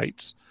success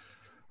rates,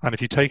 and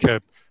if you take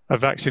a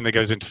vaccine that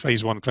goes into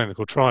phase 1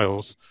 clinical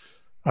trials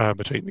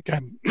between,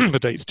 again, the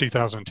dates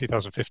 2000 and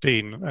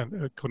 2015,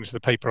 and according to the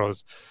paper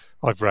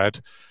I've read,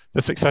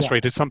 the success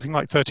rate is something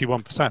like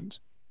 31%.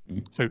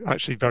 So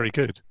actually very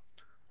good.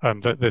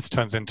 That this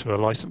turns into a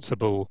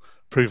licensable,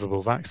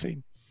 provable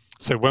vaccine.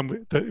 So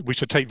we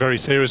should take very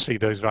seriously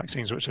those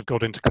vaccines which have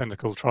got into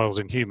clinical trials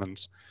in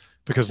humans,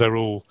 because they're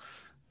all,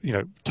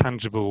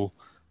 tangible.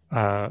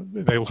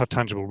 They all have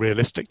tangible,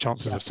 realistic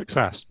chances of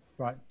success.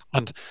 Right.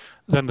 And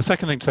then the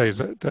second thing to say is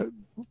that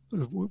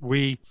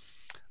we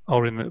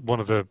are in one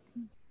of the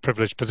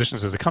privileged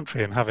positions as a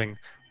country, and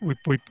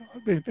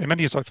in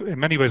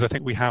many ways I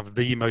think we have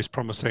the most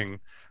promising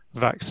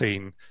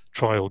vaccine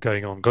trial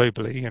going on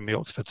globally in the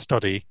Oxford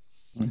study.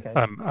 Okay.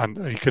 And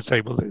you could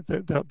say, well,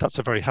 that's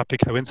a very happy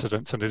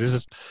coincidence, and it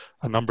is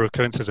a number of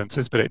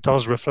coincidences, but it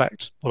does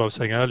reflect what I was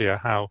saying earlier,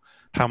 how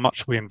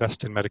much we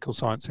invest in medical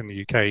science in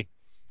the UK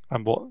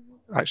and what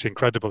actually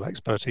incredible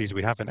expertise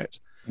we have in it.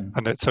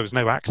 And so it's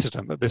no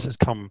accident that this has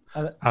come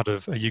out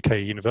of a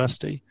UK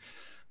university.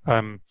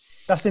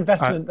 That's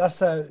investment.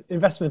 That's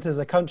investment as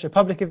a country,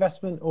 public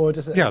investment, or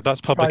just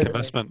that's public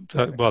investment.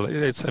 Well,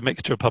 it's a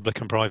mixture of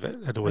public and private.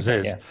 It always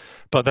is. Yeah.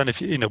 But then,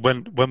 if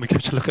when we go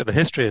to look at the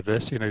history of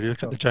this, you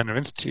look at the Jenner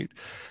Institute.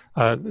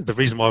 The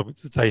reason why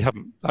they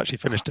haven't actually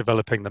finished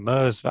developing the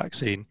MERS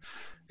vaccine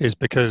is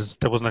because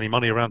there wasn't any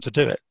money around to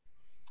do it.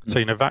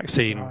 So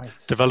vaccine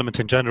development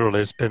in general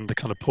has been the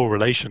kind of poor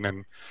relation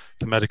in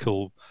the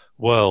medical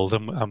world,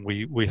 and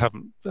we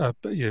haven't.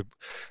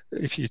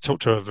 If you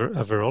talk to a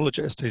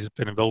virologist who's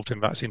been involved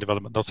in vaccine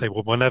development, they'll say,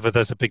 well, whenever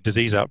there's a big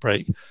disease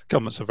outbreak,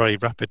 governments are very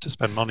rapid to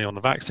spend money on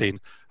the vaccine,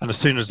 and as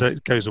soon as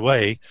it goes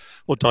away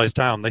or dies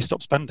down, they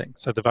stop spending,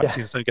 so the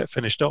vaccines don't get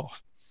finished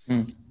off.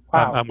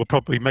 Wow. And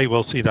we may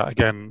well see that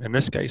again in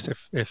this case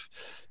if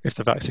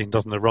the vaccine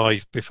doesn't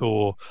arrive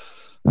before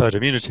herd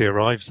immunity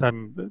arrives,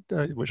 then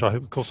which I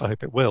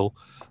hope it will,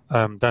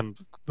 then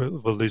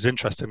we'll lose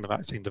interest in the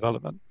vaccine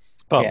development.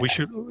 But we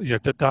should,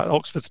 that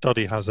Oxford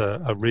study has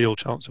a real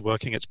chance of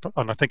working.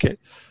 And I think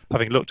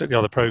having looked at the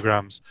other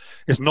programs,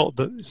 it's not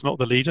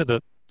the leader.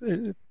 That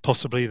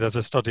possibly there's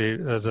a study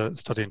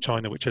in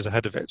China which is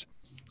ahead of it.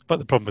 But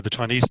the problem with the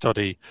Chinese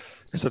study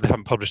is that they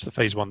haven't published the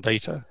phase 1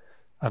 data,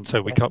 and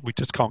so we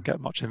just can't get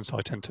much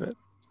insight into it.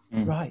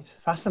 Right,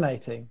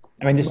 fascinating.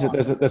 I mean,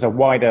 there's a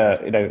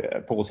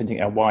wider, Paul's hinting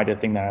at a wider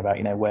thing there about,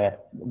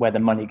 where the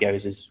money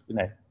goes is,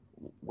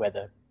 where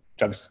the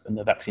drugs and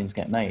the vaccines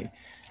get made.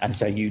 And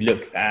so you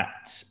look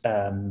at,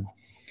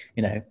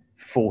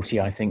 40,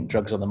 I think,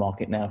 drugs on the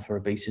market now for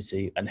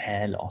obesity and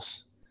hair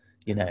loss,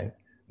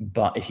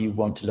 but if you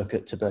want to look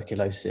at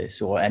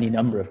tuberculosis or any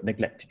number of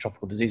neglected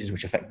tropical diseases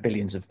which affect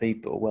billions of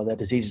people, well, they're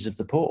diseases of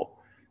the poor,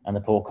 and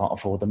the poor can't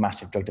afford the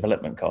massive drug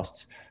development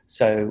costs.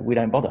 So we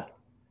don't bother.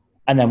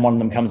 And then one of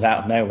them comes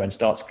out of nowhere and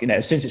starts,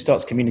 as soon as it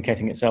starts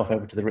communicating itself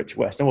over to the rich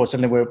West,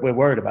 suddenly we're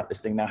worried about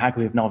this thing now. How can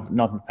we have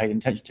not paid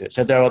attention to it?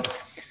 So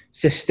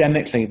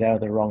systemically, there are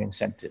the wrong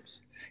incentives.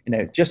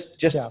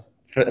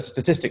 For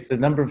statistics, the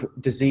number of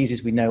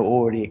diseases we know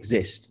already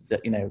exist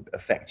that,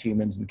 affect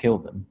humans and kill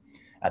them,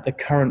 at the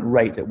current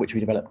rate at which we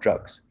develop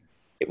drugs,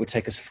 it would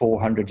take us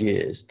 400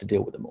 years to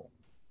deal with them all.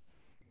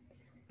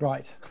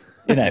 Right.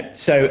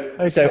 So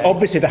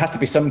obviously there has to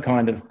be some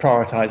kind of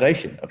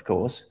prioritization, of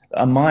course.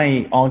 And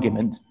my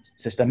argument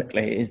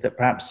systemically is that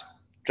perhaps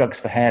drugs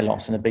for hair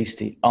loss and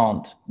obesity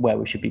aren't where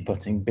we should be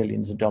putting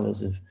billions of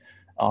dollars of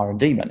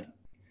R&D money.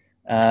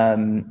 But I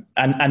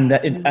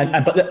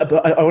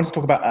want to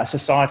talk about a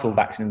societal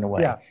vaccine in a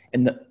way,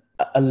 in that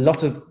a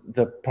lot of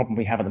the problem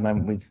we have at the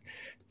moment with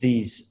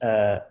these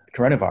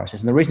coronaviruses,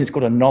 and the reason it's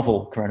called a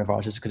novel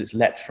coronavirus is because it's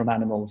leapt from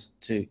animals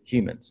to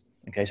humans.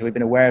 Okay, so we've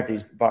been aware of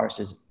these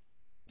viruses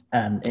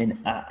in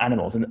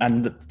animals,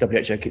 and the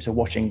WHO keeps a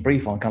watching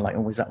brief on, kind of like,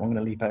 oh, is that one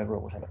going to leap over or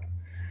whatever.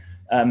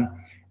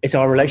 It's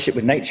our relationship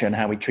with nature and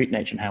how we treat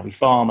nature and how we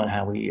farm and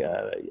how we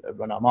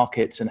run our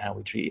markets and how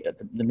we treat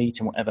the meat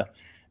and whatever.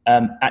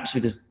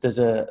 Actually, there's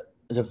a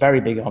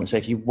very big argument. So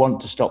if you want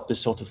to stop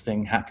this sort of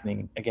thing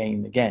happening again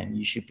and again,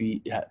 you should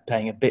be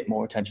paying a bit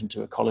more attention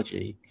to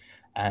ecology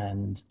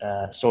and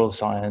soil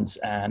science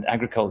and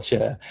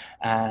agriculture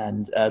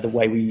and the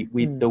way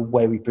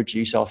we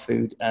produce our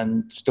food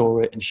and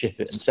store it and ship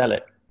it and sell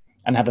it,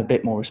 and have a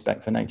bit more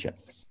respect for nature.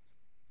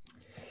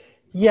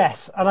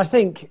 Yes, and I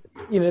think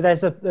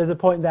there's a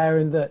point there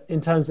in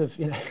terms of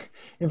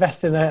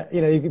invest in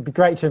it'd be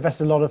great to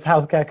invest in a lot of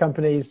healthcare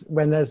companies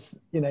when there's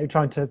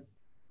trying to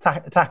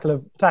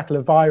tackle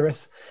a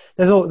virus.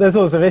 There's all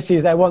sorts of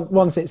issues there.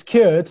 Once it's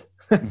cured,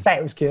 say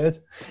it was cured,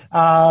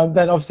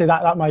 then obviously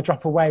that might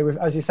drop away.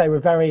 As you say, we're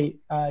very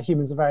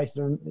humans are very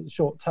sort of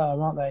short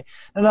term, aren't they?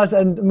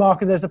 And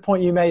Mark, there's a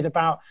point you made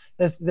about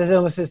there's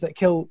illnesses that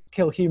kill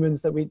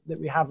humans that we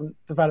haven't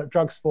developed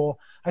drugs for.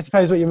 I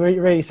suppose what you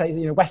really say is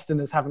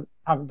Westerners haven't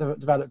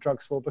developed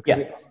drugs for because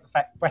it doesn't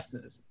affect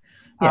Westerners.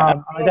 I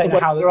don't know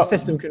how the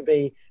system can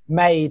be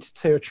made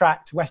to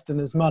attract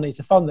Westerners' money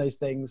to fund those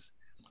things.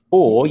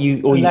 Or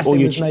you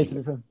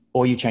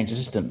change the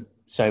system.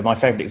 So my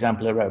favorite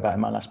example I wrote about in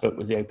my last book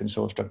was the open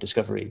source drug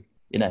discovery,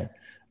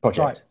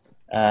 project,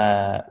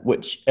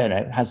 which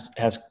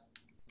has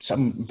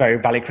some very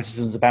valid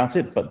criticisms about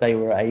it, but they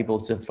were able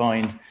to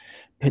find,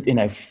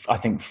 I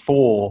think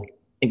 4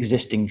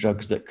 existing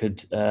drugs that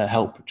could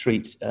help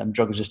treat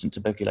drug-resistant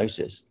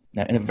tuberculosis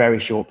in a very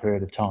short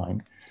period of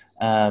time,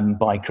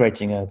 by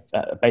creating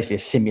basically a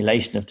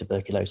simulation of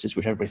tuberculosis,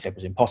 which everybody said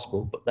was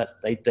impossible, but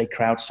they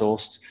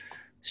crowdsourced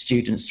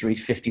students to read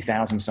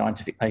 50,000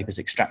 scientific papers,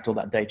 extract all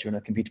that data in a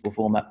computable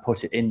format,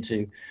 put it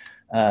into,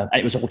 and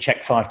it was all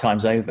checked 5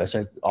 times over,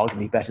 so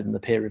arguably better than the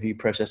peer review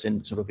process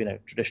in sort of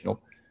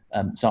traditional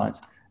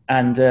science.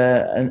 And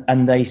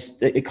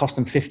it cost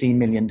them $15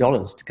 million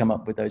to come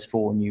up with those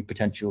 4 new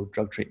potential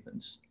drug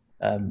treatments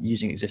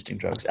using existing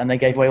drugs, and they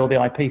gave away all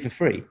the IP for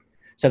free.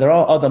 So there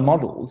are other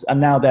models,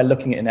 and now they're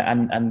looking at it,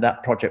 and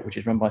that project, which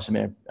is run by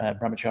Samir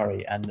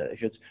Brahmachari, and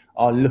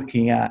are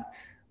looking at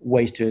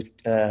ways to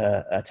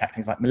attack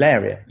things like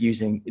malaria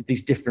using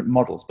these different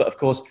models. But of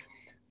course,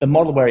 the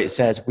model where it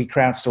says we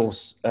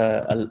crowdsource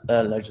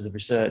loads of the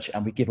research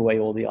and we give away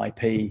all the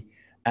IP,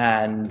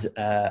 and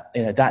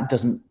that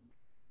doesn't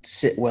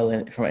sit well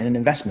in an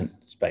investment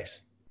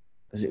space.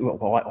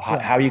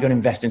 How are you going to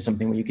invest in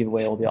something when you give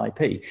away all the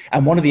IP?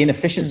 And one of the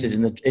inefficiencies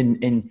in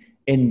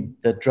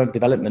the drug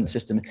development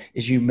system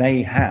is you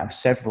may have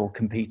several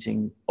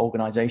competing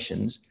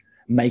organizations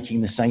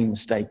making the same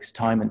mistakes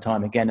time and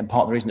time again. And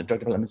part of the reason that drug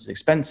development is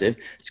expensive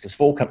is because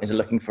 4 companies are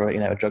looking for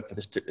a drug for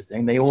this particular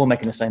thing. They all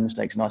making the same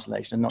mistakes in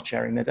isolation and not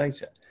sharing their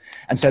data.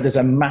 And so there's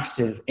a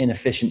massive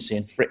inefficiency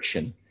and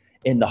friction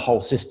in the whole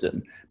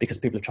system because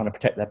people are trying to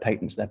protect their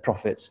patents, their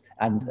profits,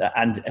 and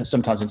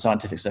sometimes in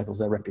scientific circles,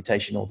 their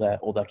reputation or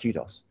their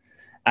kudos.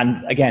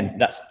 And again,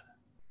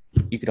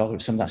 you could argue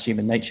some of that's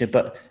human nature,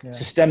 but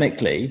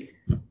systemically,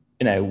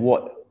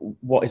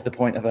 what is the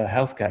point of a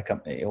healthcare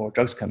company or a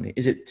drugs company?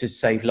 Is it to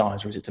save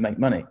lives or is it to make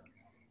money?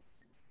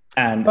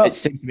 And it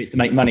seems to me it's to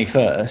make money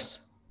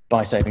first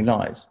by saving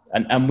lives.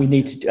 And we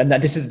need to, and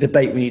this is a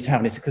debate we need to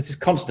have, because it's a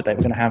constant debate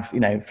we're going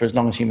to have, for as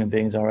long as human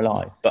beings are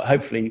alive. But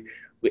hopefully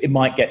it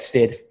might get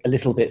steered a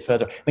little bit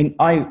further. I mean,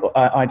 I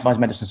advise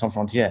Médecins Sans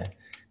Frontières,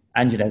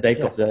 And they've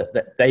got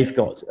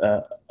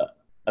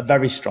a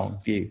very strong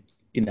view,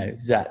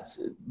 that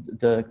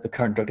the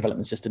current drug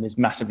development system is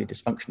massively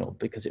dysfunctional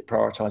because it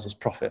prioritizes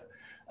profit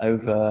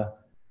over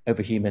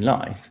human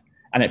life,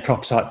 and it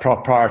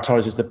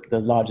prioritizes the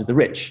lives of the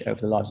rich over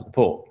the lives of the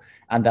poor.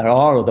 And there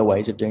are other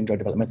ways of doing drug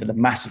development that are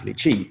massively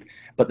cheap,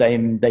 but they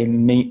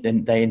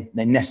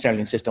necessarily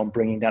insist on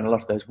bringing down a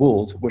lot of those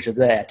walls, which are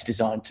there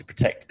designed to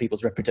protect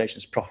people's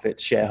reputations,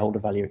 profits, shareholder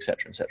value, et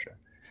cetera, et cetera.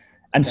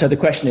 And so the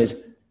question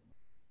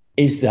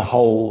is the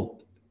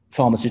whole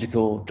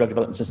pharmaceutical drug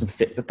development system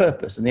fit for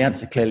purpose? And the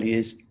answer clearly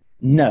is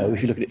no,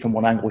 if you look at it from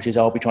one angle, which is,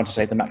 are we trying to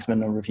save the maximum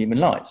number of human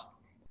lives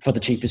for the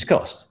cheapest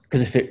cost?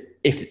 Because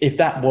if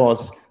that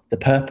was the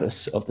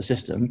purpose of the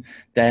system,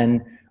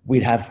 then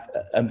we'd have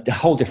a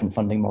whole different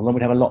funding model, and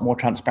we'd have a lot more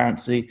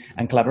transparency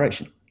and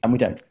collaboration, and we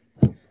don't.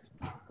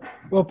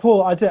 Well,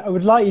 Paul, I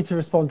would like you to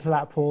respond to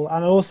that, Paul.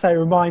 And also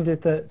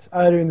reminded that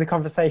earlier in the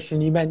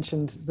conversation, you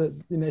mentioned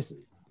that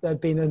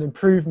there'd been an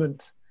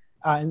improvement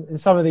in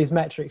some of these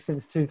metrics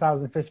since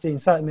 2015,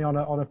 certainly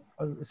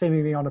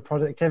seemingly on a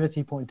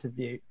productivity point of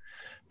view.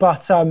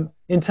 But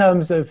in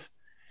terms of,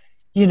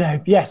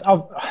 yes,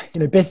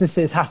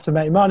 businesses have to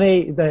make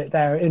money.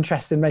 Their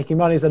interest in making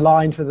money is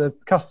aligned for the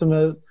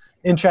customer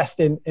interest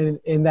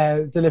in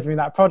their delivering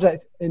that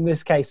project. In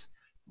this case,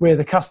 we're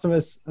the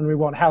customers and we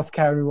want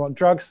healthcare and we want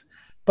drugs.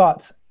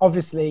 But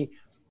obviously,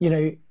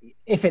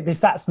 if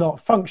that's not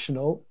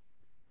functional,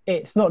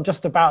 it's not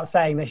just about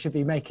saying they should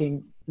be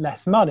making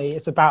less money.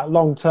 It's about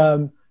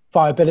long-term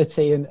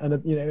viability and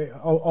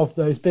of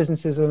those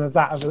businesses and of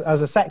that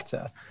as a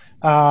sector,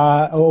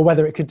 or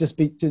whether it could just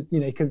be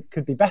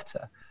could be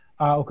better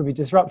or could be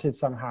disrupted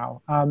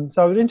somehow.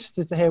 So I was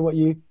interested to hear what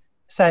you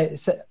say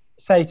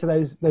to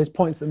those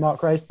points that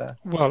Mark raised there.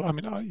 Well, I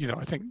mean,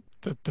 I think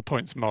the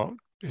points Mark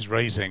is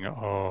raising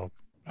are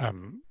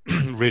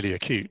really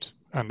acute.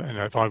 And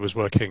if I was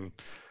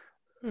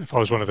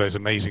one of those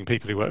amazing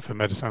people who work for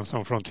Médecins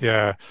Sans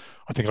Frontières,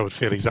 I think I would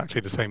feel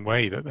exactly the same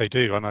way that they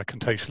do, and I can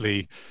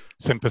totally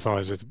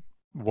sympathise with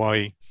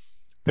why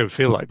they would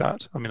feel like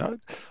that. I mean,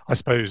 I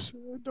suppose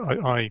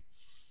I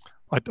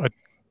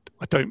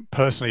don't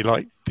personally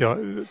like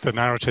the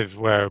narrative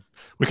where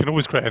we can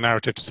always create a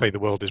narrative to say the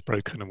world is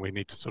broken and we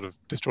need to sort of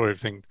destroy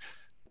everything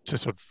to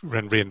sort of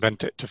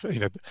reinvent it.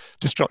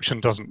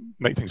 Destruction doesn't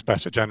make things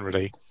better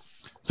generally.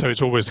 So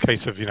it's always a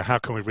case of, how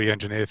can we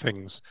re-engineer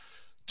things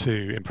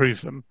to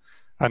improve them?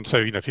 And so,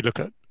 if you look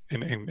at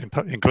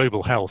in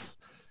global health,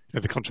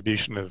 the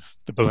contribution of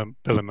the Bill and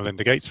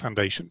Melinda Gates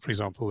Foundation, for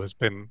example, has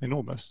been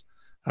enormous.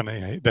 And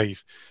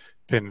they've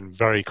been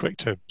very quick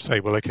to say,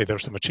 well, okay, there are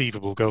some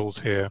achievable goals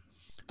here.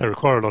 They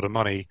require a lot of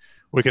money.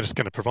 We're just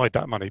going to provide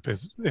that money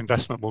because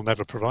investment will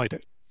never provide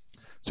it.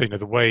 So,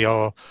 the way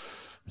our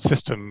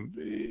system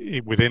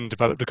within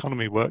developed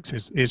economy works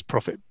is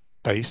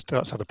profit-based.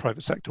 That's how the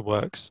private sector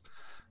works.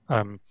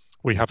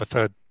 We have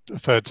a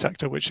third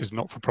sector, which is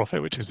not for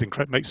profit, which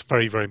makes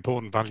very, very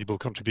important, valuable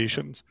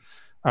contributions.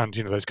 And,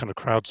 those kind of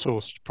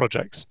crowdsourced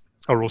projects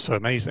are also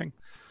amazing.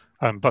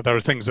 But there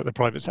are things that the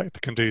private sector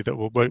can do that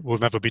will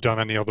never be done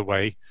any other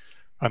way.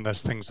 And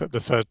there's things that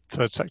the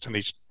third sector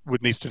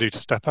needs to do to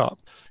step up.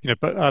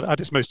 But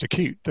at its most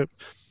acute, the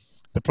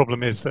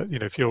problem is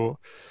that,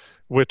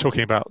 we're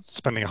talking about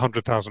spending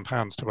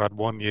 £100,000 to add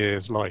 1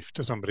 year's life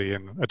to somebody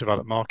in a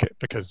developed market,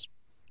 because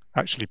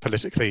actually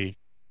politically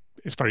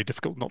it's very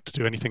difficult not to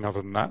do anything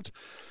other than that.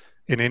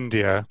 In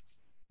India,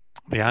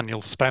 the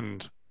annual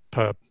spend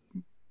per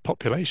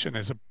population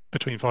is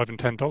between $5 and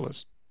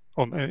 $10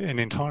 in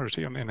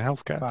entirety in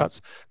healthcare. Wow.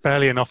 That's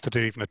barely enough to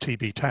do even a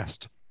TB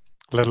test,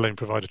 let alone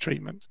provide a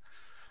treatment.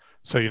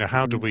 So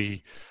how do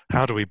we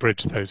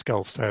bridge those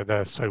gulfs?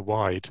 They're so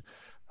wide.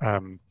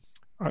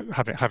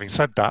 Having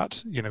said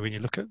that, when you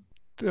look at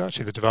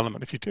actually the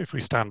development, if we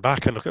stand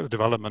back and look at the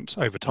development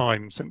over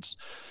time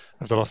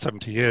over the last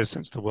 70 years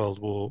since the World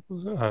War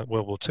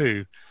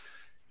II,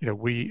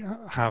 we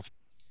have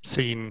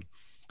seen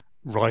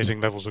rising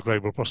levels of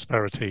global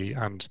prosperity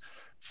and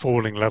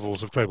falling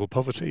levels of global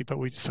poverty, but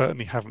we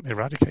certainly haven't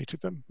eradicated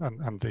them,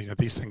 and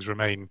these things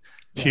remain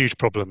huge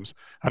problems.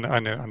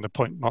 And the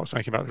point Mark's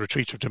making about the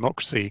retreat of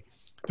democracy,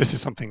 this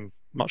is something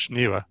much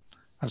newer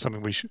and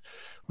something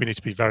we need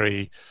to be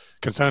very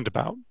concerned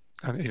about.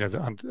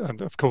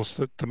 And of course,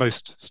 the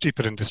most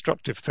stupid and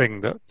destructive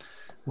thing that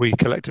we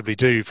collectively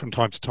do from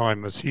time to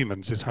time as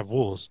humans is have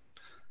wars.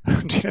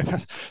 And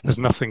there's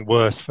nothing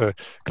worse for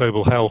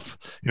global health.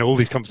 All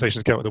these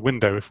conversations go out the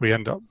window if we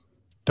end up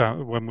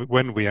down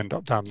when we end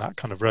up down that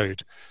kind of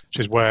road, which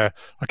is where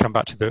I come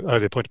back to the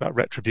earlier point about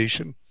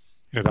retribution.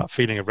 That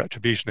feeling of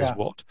retribution is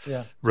what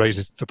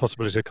raises the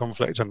possibility of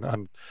conflict,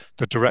 and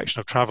the direction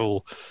of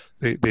travel,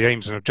 the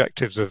aims and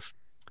objectives of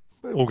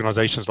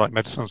organizations like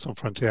Médecins Sans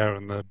Frontières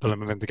and the Bill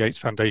and Melinda Gates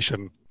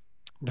Foundation.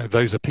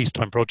 Those are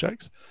peacetime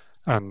projects,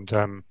 and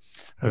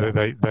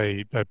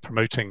they're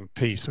promoting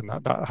peace, and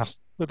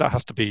that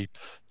has to be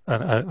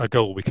a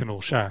goal we can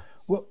all share.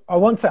 Well, I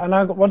want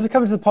to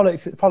come to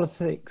the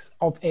politics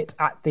of it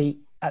at the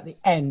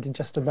end in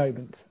just a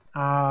moment.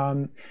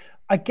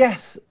 I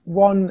guess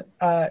one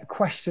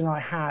question I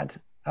had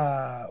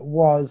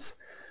was,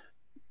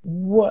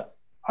 were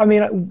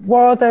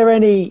there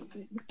any,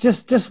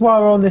 just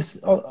while we're on this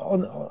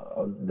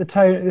on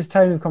this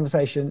tone of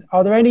conversation,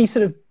 are there any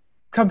sort of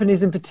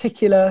companies in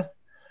particular,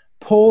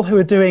 Paul, who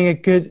are doing a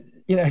good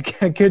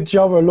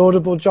job or a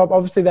laudable job?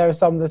 Obviously, there are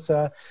some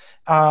that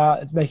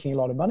are making a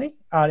lot of money,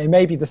 and it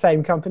may be the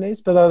same companies,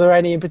 but are there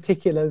any in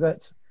particular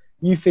that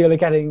you feel are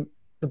getting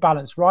the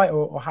balance right,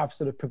 or have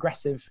sort of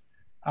progressive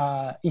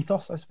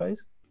ethos, I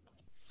suppose?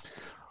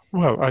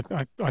 Well,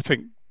 I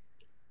think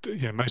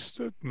most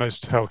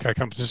healthcare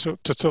companies,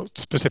 to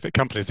specific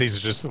companies, these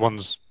are just the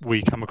ones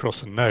we come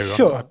across and know.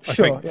 Sure,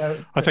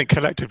 I think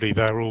collectively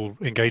they're all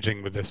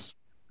engaging with this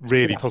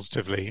really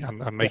positively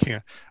and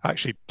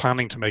actually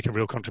planning to make a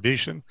real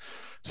contribution.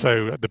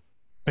 So at the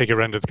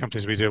bigger end of the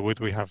companies we deal with,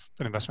 we have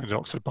an investment in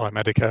Oxford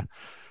Biomedica,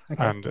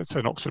 and it's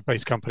an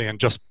Oxford-based company, and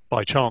just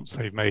by chance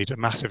they've made a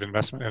massive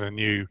investment in a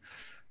new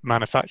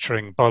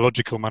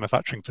biological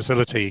manufacturing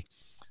facility,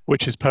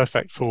 which is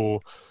perfect for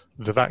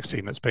the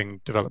vaccine that's being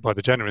developed by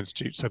the Jenner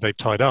Institute. So they've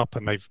tied up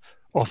and they've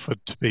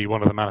offered to be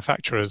one of the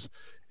manufacturers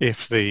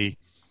if the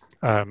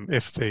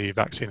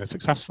vaccine is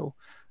successful,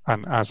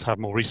 and as have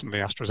more recently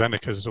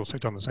AstraZeneca has also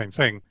done the same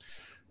thing.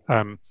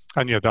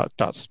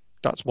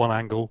 That's one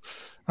angle.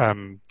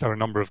 There are a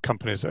number of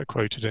companies that are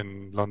quoted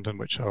in London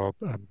which are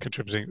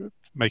contributing,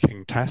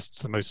 making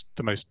tests. The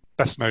most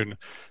best known,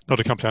 not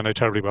a company I know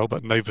terribly well,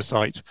 but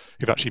Novocyte,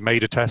 who've actually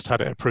made a test,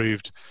 had it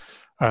approved,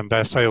 and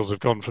their sales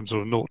have gone from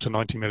sort of 0 to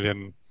 90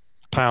 million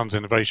pounds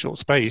in a very short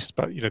space.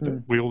 But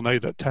we all know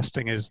that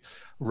testing is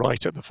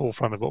right at the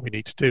forefront of what we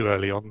need to do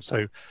early on.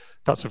 So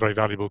that's a very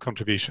valuable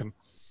contribution.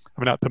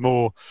 I mean, at the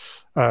more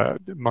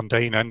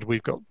mundane end,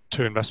 we've got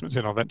two investments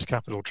in our venture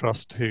capital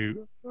trust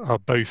who are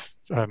both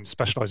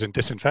specialised in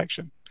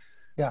disinfection.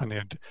 Yeah.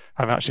 And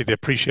actually the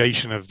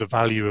appreciation of the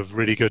value of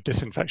really good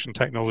disinfection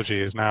technology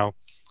is now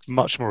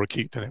much more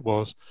acute than it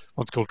was.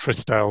 One's called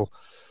Tristel,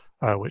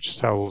 which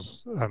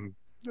sells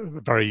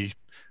very,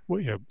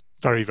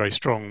 very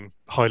strong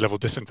high-level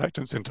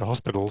disinfectants into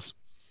hospitals.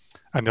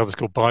 And the other's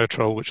called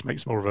Biotrol, which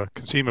makes more of a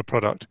consumer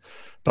product,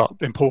 but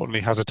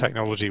importantly has a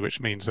technology which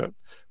means that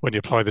when you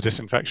apply the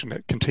disinfection,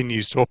 it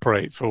continues to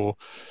operate for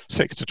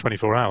 6 to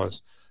 24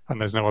 hours.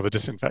 And there's no other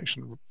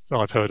disinfection that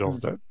I've heard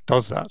of that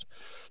does that.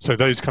 So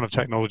those kind of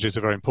technologies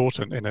are very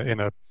important in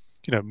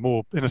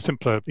a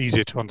simpler,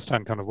 easier to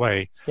understand kind of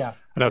way. Yeah.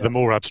 And at the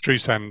more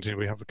abstruse end,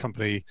 we have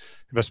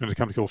investment in a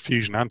company called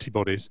Fusion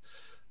Antibodies,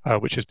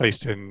 which is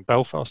based in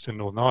Belfast in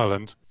Northern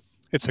Ireland.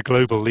 It's a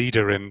global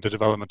leader in the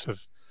development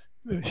of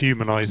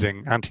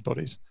humanizing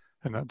antibodies,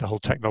 and the whole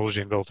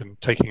technology involved in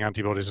taking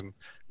antibodies and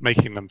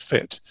making them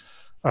fit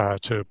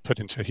to put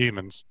into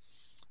humans.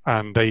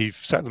 And they've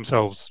set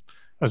themselves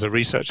as a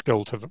research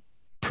goal to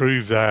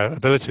prove their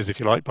abilities, if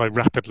you like, by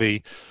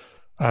rapidly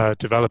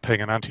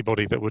developing an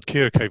antibody that would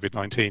cure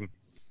COVID-19.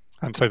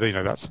 And so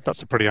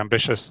that's a pretty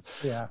ambitious.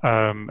 Yeah.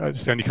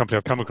 It's the only company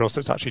I've come across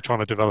that's actually trying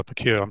to develop a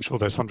cure. I'm sure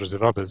there's hundreds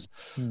of others.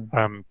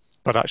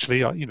 But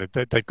actually,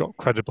 they've got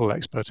credible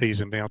expertise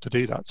in being able to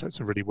do that. So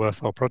it's a really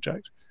worthwhile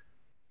project.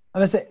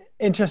 And there's an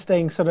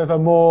interesting sort of a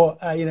more,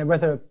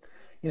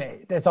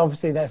 there's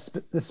obviously the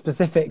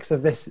specifics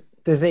of this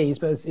disease,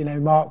 but as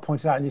Mark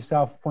pointed out and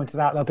yourself pointed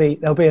out,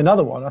 there'll be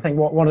another one. I think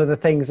one of the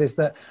things is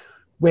that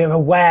we're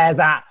aware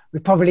that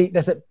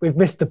we've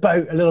missed the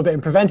boat a little bit in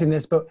preventing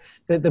this, but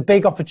the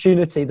big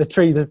opportunity, the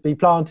tree that be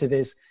planted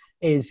is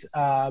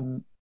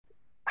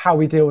how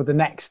we deal with the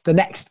next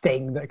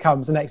thing that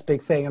comes, the next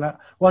big thing. And I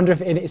wonder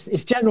if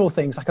it's general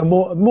things like a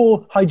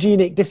more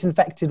hygienic,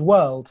 disinfected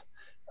world,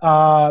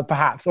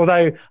 perhaps.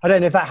 Although I don't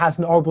know if that has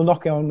an horrible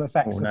knock-on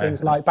effects for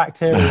things like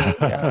bacterial,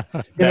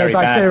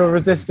 bacterial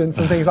resistance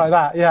and things like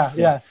that.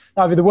 Yeah.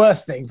 That'd be the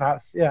worst thing,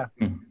 perhaps. Yeah.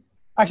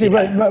 Actually,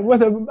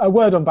 with a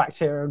word on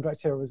bacteria and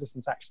bacterial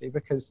resistance, actually,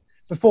 because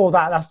before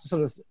that, that's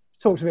sort of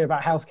talk to me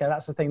about healthcare.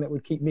 That's the thing that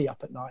would keep me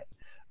up at night.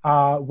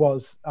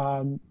 Was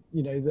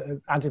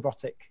the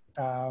antibiotic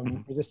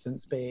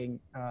resistance being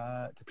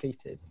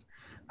depleted.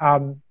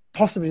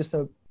 Possibly just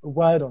a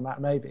word on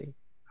that, maybe,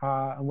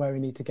 and where we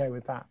need to go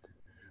with that.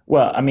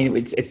 Well, I mean,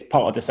 it's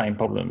part of the same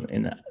problem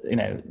in that,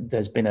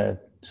 there's been a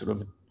sort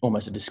of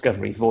almost a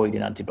discovery void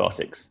in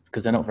antibiotics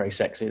because they're not very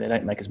sexy. They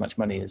don't make as much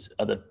money as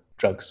other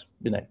drugs,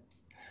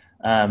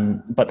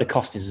 but the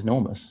cost is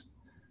enormous.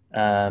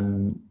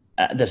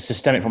 The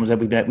systemic problems that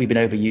we've been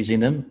overusing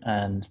them,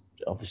 and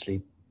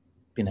obviously,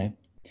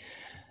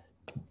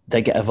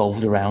 they get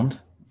evolved around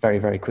very,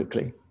 very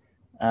quickly.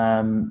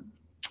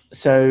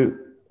 So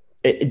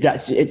it's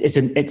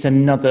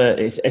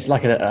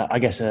like I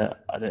guess I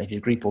don't know if you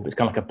agree, Paul, but it's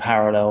kind of like a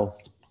parallel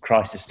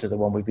crisis to the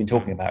one we've been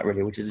talking about,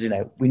 really, which is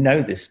we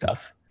know this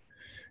stuff,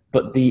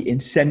 but the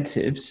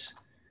incentives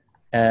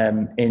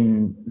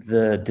in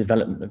the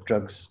development of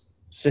drugs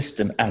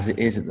system as it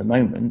is at the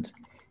moment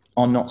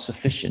are not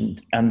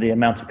sufficient, and the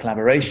amount of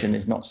collaboration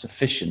is not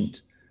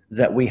sufficient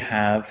that we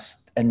have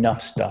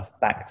enough stuff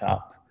backed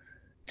up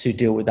to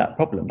deal with that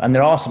problem. And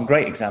there are some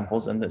great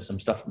examples, and there's some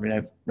stuff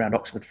around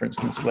Oxford, for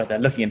instance, where they're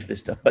looking into this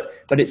stuff. But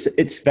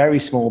it's very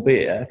small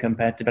beer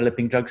compared to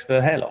developing drugs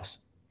for hair loss.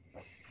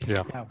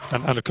 Yeah,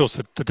 and of course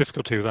the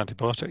difficulty with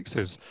antibiotics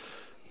is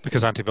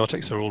because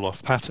antibiotics are all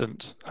off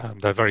patent,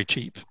 they're very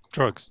cheap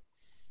drugs.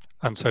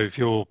 And so if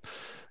you're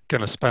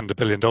going to spend $1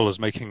 billion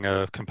making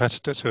a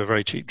competitor to a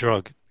very cheap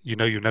drug,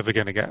 you're never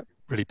going to get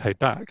really paid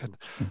back. And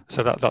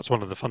so that's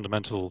one of the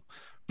fundamental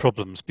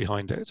problems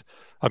behind it.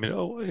 I mean,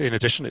 in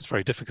addition, it's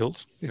very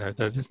difficult.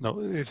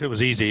 If it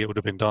was easy, it would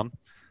have been done.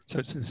 So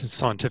this is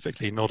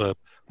scientifically not a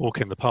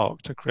walk in the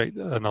park to create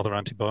another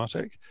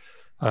antibiotic.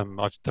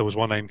 There was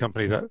one AIM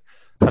company that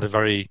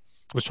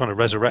was trying to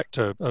resurrect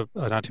an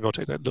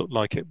antibiotic that looked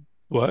like it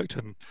worked,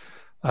 and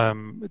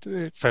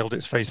it failed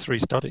its phase 3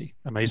 study.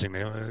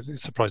 Amazingly, it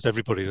surprised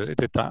everybody that it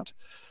did that.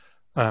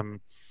 And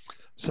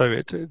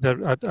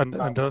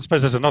I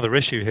suppose there's another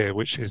issue here,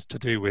 which is to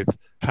do with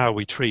how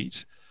we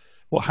treat.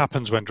 What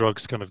happens when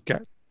drugs kind of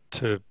get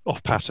to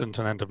off patent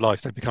and end of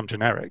life? They become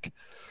generic,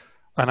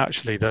 and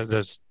actually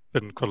there's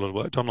been quite a lot of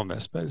work done on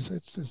this, but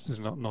it's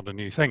not a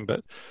new thing.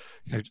 But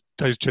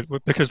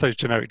because those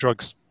generic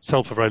drugs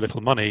sell for very little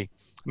money,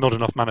 not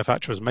enough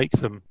manufacturers make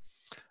them,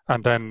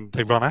 and then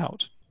they run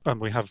out, and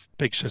we have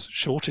big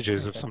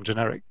shortages of some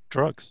generic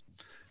drugs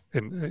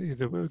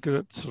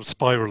that sort of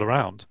spiral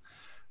around.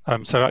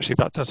 So actually,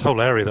 that's a whole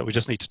area that we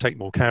just need to take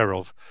more care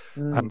of.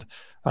 And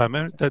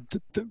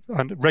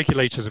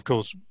regulators, of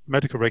course,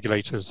 medical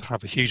regulators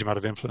have a huge amount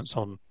of influence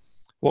on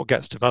what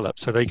gets developed,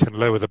 so they can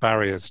lower the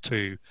barriers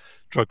to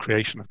drug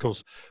creation. Of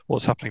course,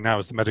 what's happening now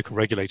is the medical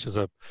regulators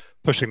are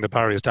pushing the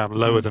barriers down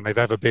lower than they've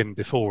ever been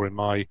before in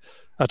my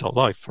adult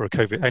life for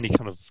any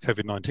kind of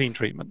COVID-19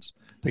 treatments.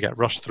 They get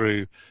rushed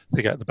through,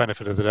 they get the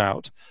benefit of the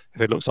doubt. If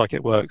it looks like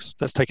it works,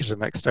 let's take it to the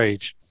next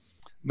stage.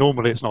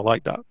 Normally, it's not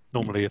like that.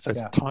 Normally, if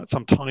there's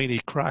some tiny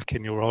crack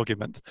in your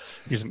argument,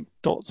 you didn't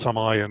dot some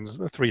I in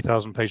a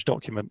 3,000-page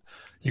document,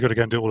 you've got to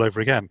go and do it all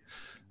over again.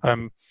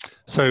 And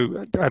it's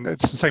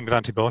the same with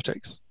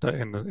antibiotics. That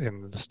in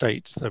the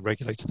States, the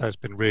regulator there has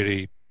been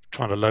really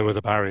trying to lower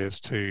the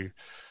barriers to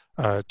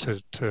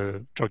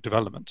drug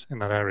development in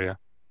that area.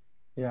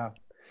 Yeah.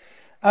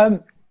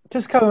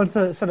 Just coming on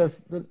to sort of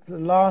the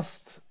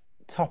last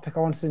topic I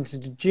wanted to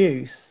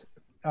introduce,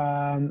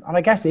 and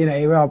I guess we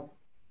are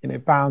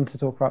bound to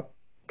talk about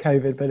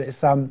COVID, but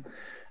it's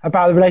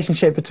about the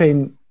relationship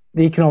between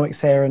the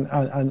economics here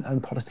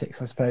and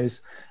politics, I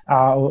suppose,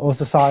 or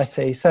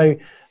society. So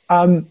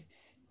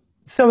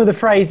some of the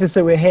phrases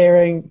that we're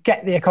hearing: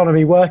 get the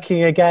economy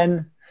working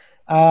again,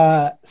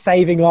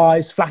 saving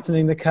lives,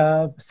 flattening the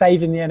curve,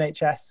 saving the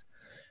NHS.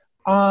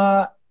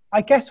 I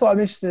guess what I'm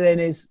interested in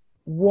is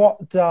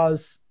what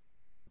does,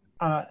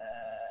 and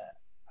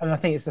I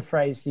think it's the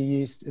phrase you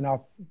used in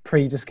our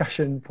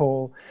pre-discussion,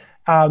 Paul,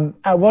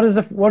 what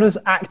does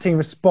acting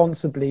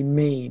responsibly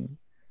mean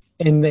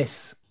in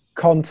this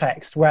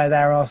context where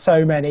there are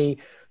so many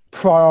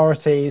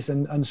priorities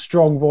and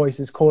strong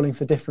voices calling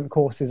for different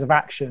courses of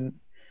action,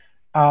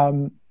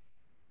 and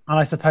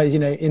I suppose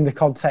in the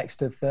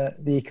context of the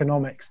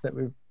economics that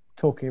we were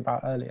talking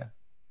about earlier?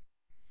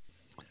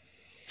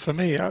 For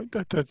me,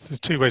 there's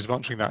two ways of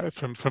answering that.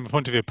 From a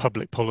point of view of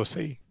public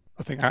policy,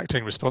 I think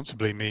acting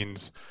responsibly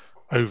means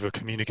over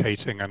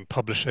communicating and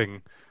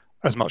publishing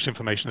as much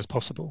information as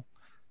possible.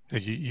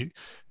 If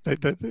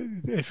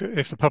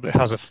the public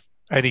has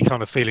any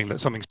kind of feeling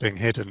that something's being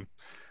hidden,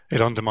 it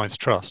undermines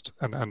trust,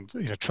 and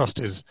trust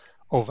is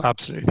of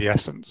absolutely the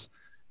essence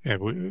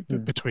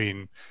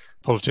between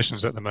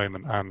politicians at the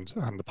moment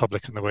and the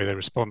public and the way they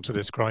respond to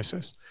this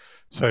crisis.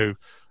 So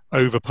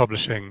over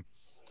publishing,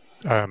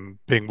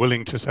 being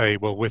willing to say,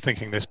 well, we're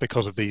thinking this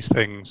because of these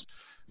things,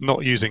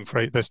 not using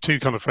phrase. There's two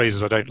kind of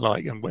phrases I don't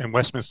like, and in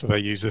Westminster they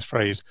use this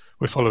phrase,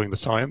 we're following the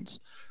science.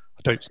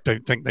 I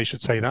don't think they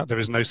should say that. There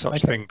is no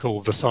such thing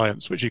called the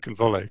science which you can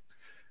follow.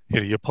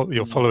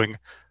 You're following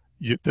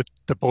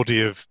the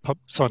body of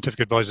scientific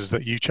advisors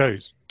that you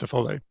chose to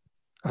follow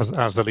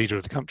as the leader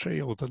of the country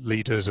or the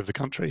leaders of the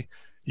country.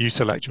 You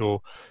select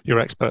your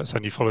experts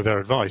and you follow their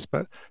advice,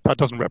 but that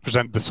doesn't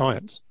represent the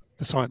science.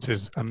 The science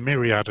is a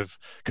myriad of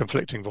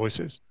conflicting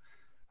voices,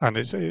 and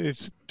it's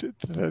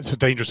a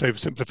dangerous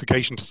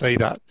oversimplification to say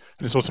that.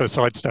 And it's also a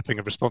sidestepping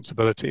of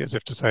responsibility, as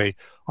if to say,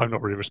 I'm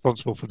not really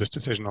responsible for this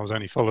decision, I was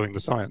only following the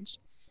science.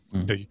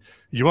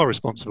 You are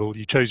responsible,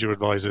 you chose your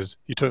advisors,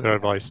 you took their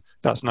advice,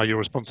 that's now your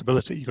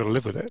responsibility, you've got to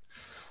live with it.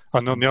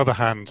 And on the other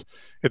hand,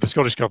 if the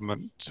Scottish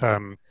government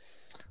have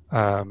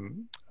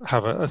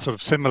a sort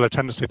of similar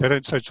tendency, they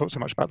don't talk so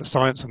much about the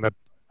science, and they're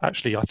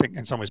actually, I think,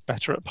 in some ways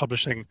better at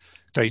publishing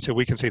data.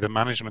 We can see the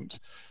management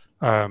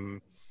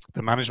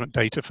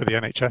data for the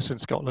NHS in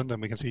Scotland,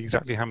 and we can see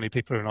exactly how many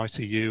people are in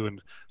ICU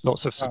and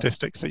lots of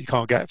statistics that you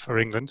can't get for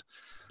England.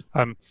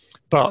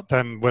 But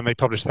then when they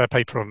published their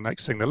paper on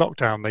exiting the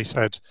lockdown, they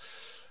said,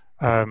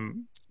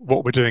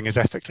 what we're doing is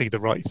ethically the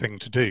right thing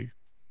to do.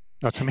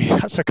 Now, to me,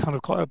 that's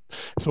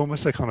it's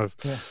almost a kind of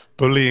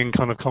bullying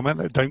kind of comment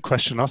that don't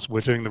question us, we're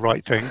doing the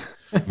right thing.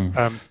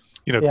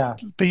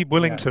 Be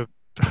willing to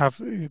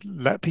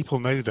let people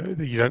know that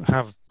you don't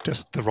have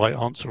just the right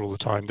answer all the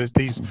time.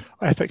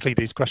 Ethically,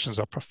 these questions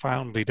are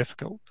profoundly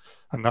difficult.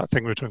 And that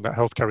thing we were talking about,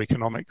 healthcare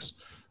economics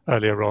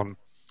earlier on,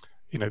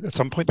 at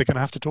some point they're going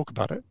to have to talk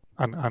about it,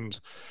 and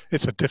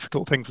it's a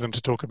difficult thing for them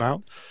to talk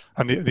about.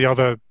 And the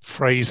other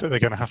phrase that they're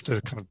going to have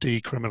to kind of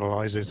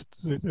decriminalize is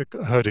the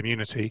herd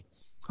immunity.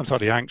 I'm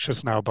slightly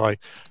anxious now by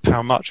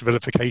how much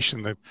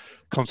vilification the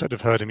concept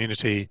of herd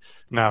immunity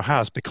now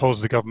has, because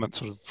the government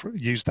sort of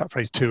used that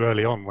phrase too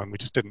early on when we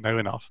just didn't know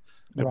enough.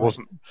 And It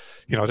wasn't,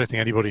 I don't think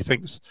anybody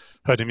thinks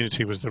herd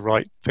immunity was the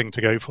right thing to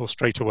go for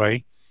straight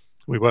away.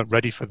 We weren't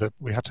ready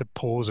we had to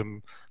pause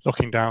and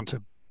locking down to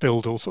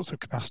build all sorts of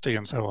capacity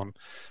and so on.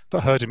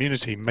 But herd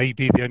immunity may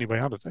be the only way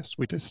out of this.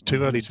 It's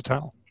too early to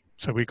tell.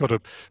 So we've got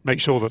to make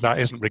sure that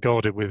isn't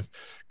regarded with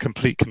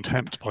complete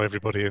contempt by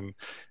everybody in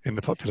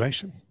the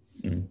population.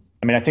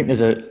 I mean, I think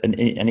there's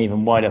an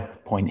even wider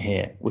point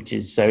here, which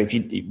is, so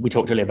we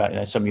talked earlier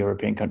about, some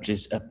European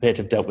countries appear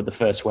to have dealt with the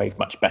first wave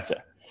much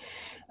better.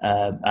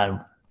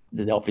 And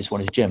the obvious one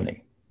is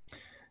Germany.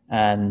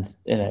 And,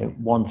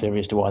 one theory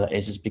as to why that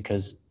is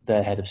because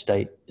their head of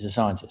state is a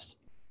scientist.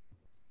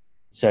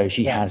 So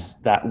she has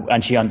that,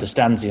 and she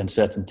understands the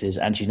uncertainties,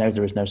 and she knows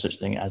there is no such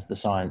thing as the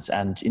science.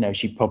 And,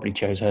 she probably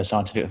chose her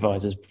scientific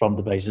advisors from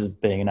the basis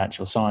of being an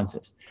actual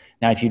scientist.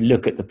 Now, if you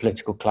look at the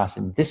political class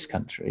in this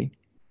country,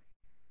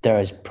 there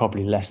is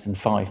probably less than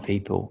 5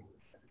 people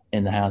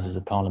in the Houses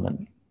of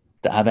Parliament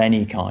that have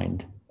any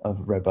kind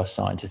of robust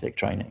scientific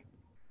training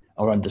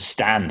or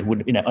understand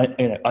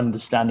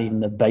even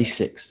the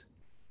basics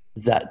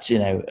that,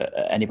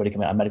 anybody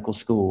coming out of medical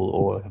school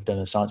or have done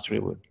a science degree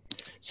would.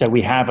 So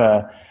we have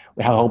a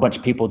whole bunch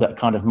of people that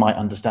kind of might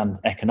understand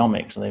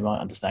economics, or they might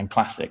understand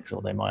classics,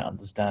 or they might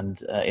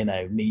understand,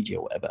 media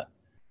or whatever.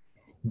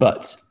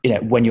 But,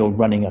 when you're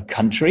running a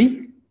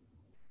country,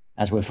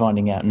 as we're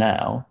finding out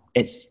now,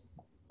 it's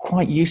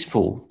quite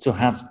useful to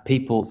have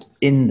people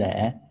in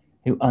there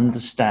who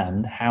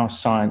understand how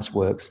science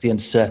works, the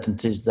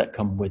uncertainties that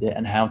come with it,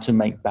 and how to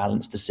make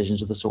balanced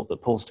decisions of the sort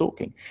that Paul's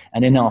talking.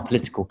 And in our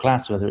political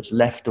class, whether it's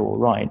left or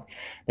right,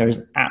 there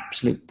is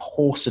absolute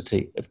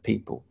paucity of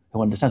people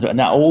who understand it. And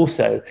that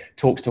also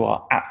talks to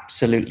our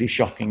absolutely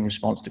shocking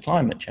response to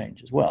climate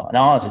change as well. And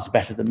ours is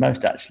better than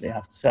most, actually, I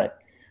have to say.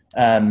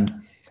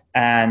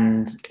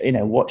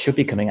 What should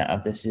be coming out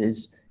of this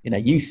is,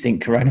 you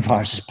think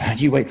coronavirus is bad,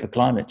 you wait for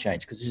climate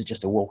change, because this is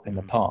just a walk in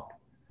the park.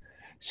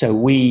 So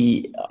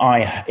the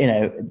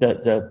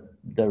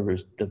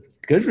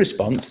good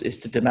response is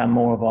to demand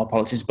more of our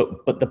policies,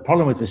 but the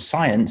problem with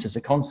science as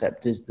a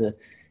concept is that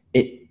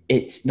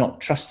it's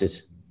not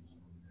trusted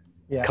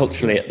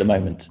culturally at the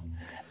moment.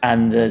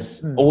 And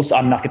there's also,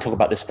 I could talk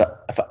about this for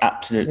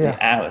absolutely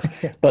hours,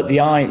 but to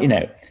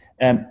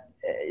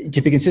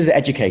be considered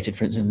educated,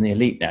 for instance, in the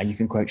elite now, you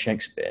can quote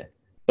Shakespeare,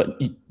 but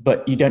you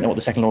don't know what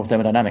the second law of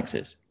thermodynamics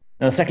is.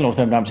 Now, the second law of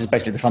thermodynamics is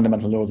basically the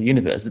fundamental law of the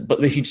universe.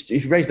 But if you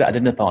raise that at a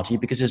dinner party,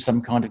 because there's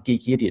some kind of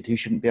geeky idiot who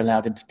shouldn't be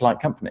allowed into polite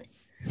company,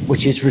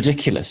 which is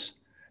ridiculous,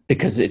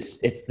 because it's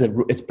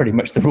pretty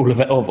much the rule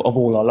of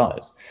all our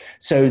lives.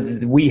 So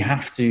we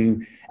have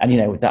to,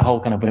 and that whole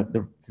kind of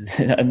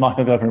and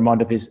Michael Gove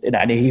reminded of his,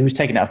 and he was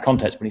taken out of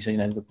context when he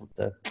said,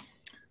 the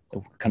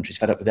country's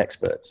fed up with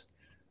experts.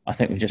 I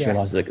think we've just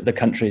realised that the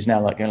country is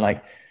now going,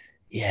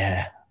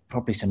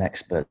 probably some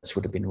experts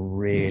would have been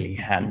really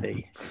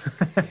handy.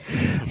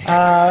 And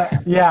I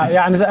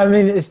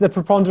mean, it's the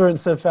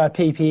preponderance of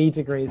PPE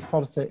degrees,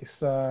 politics,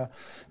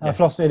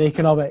 philosophy, and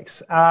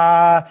economics.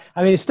 I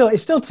mean, it's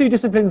still 2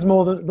 disciplines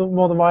more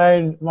than my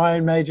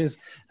own majors,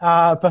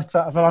 but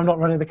I'm not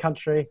running the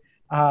country.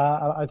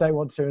 I don't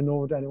want to,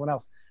 nor would anyone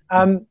else.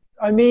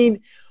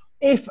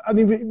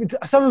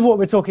 Some of what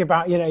we're talking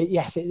about,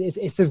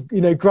 it's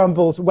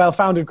grumbles,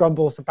 well-founded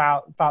grumbles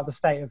about the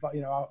state of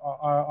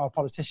our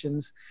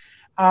politicians,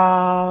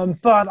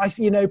 but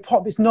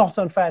it's not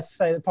unfair to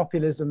say that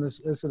populism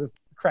has sort of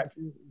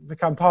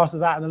become part of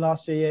that in the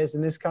last few years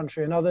in this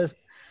country and others.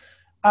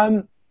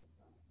 And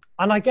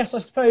I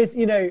suppose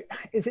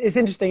it's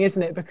interesting,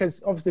 isn't it?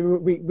 Because obviously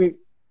we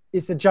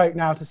it's a joke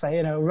now to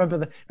say,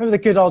 remember the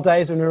good old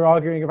days when we were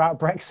arguing about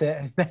Brexit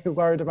and they were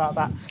worried about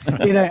that,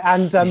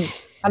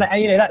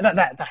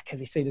 that can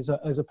be seen as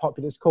a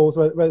populist cause.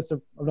 I'm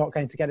not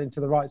going to get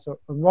into the rights or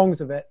wrongs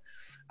of it,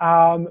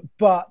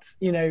 but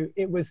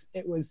it was.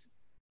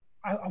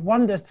 I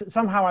wonder,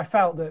 somehow I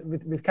felt that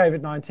with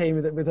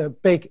COVID-19, with a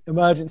big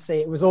emergency,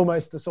 it was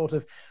almost a sort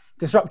of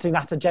disrupting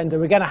that agenda.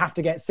 We're going to have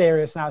to get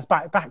serious now. It's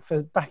back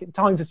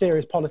time for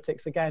serious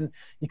politics again.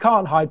 You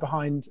can't hide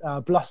behind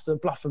bluff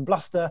and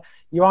bluster.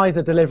 You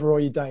either deliver or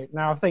you don't.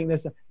 Now I think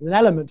there's an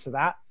element to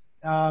that,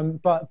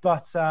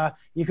 but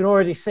you can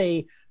already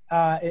see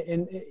some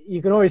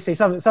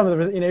of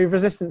the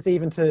resistance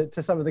even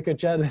to some of the good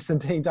journalism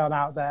being done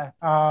out there.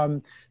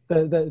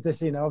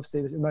 Obviously,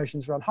 the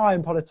emotions run high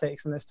in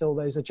politics, and there's still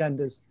those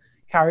agendas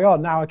carry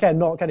on. Now, again,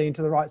 not getting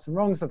into the rights and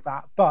wrongs of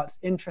that, but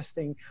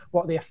interesting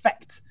what the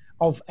effect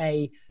of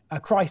a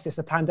crisis,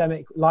 a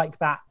pandemic like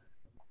that,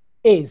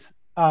 is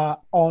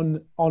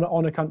on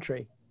a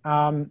country.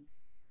 And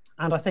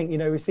And I think,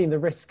 we've seen the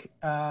risk,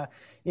 a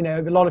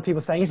lot of people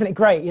saying, isn't it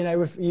great?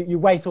 If you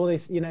wait all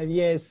these,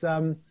 years,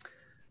 I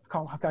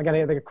can't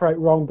get the quote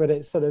wrong, but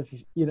it's sort of,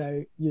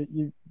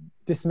 you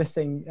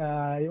dismissing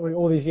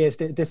all these years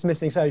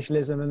dismissing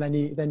socialism, and then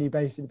you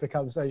basically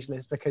become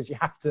socialist because you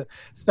have to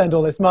spend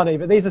all this money.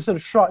 But these are sort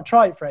of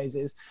trite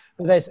phrases,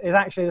 but this is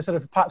actually the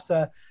sort of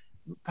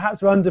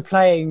perhaps we're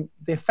underplaying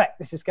the effect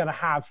this is going to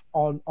have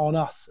on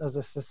us as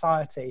a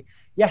society.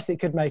 Yes, it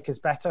could make us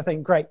better. I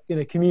think great,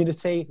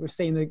 community. We've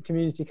seen the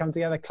community come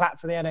together, clap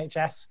for the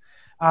NHS,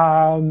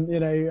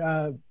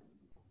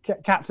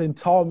 Captain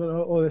Tom and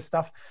all this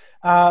stuff.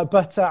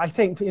 But I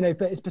think,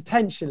 but it's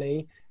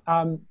potentially,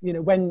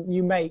 when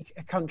you make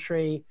a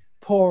country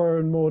poorer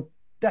and more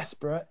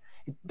desperate,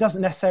 it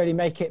doesn't necessarily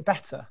make it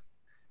better,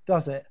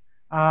 does it?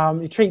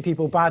 You treat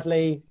people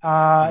badly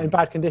in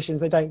bad conditions,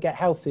 they don't get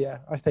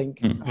healthier, I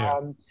think.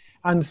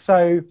 And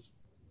so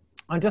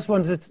I just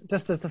wanted to,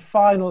 just as the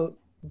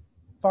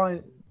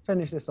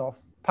finish this off,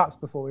 perhaps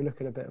before we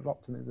look at a bit of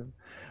optimism,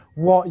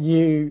 what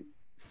you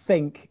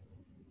think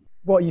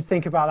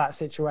about that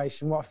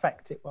situation, what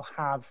effect it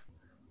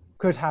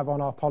could have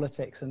on our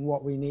politics, and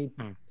what we need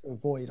to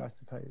avoid, I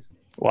suppose.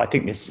 Well, I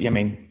think this,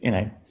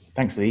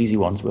 thanks for the easy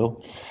ones,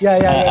 Will.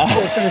 Yeah.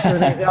 Finish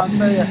with an easy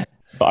answer, yeah.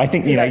 But I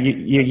think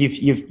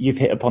you've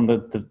hit upon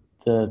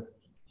the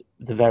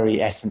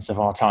very essence of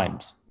our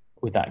times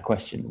with that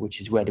question, which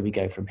is where do we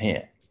go from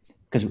here?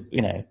 Because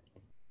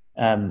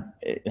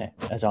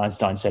as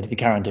Einstein said, if you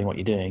carry on doing what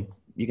you're doing,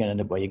 you're going to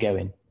end up where you're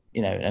going.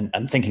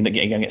 And thinking that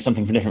you're going to get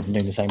something different from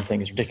doing the same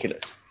thing is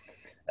ridiculous.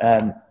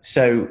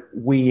 So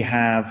we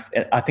have,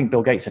 I think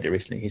Bill Gates said it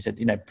recently. He said,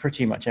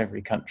 pretty much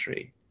every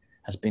country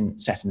has been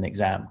set an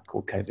exam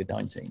called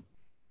COVID-19.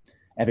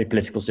 Every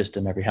political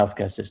system, every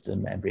healthcare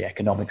system, every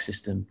economic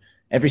system,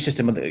 every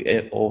system of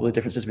all the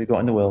differences we've got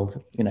in the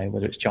world,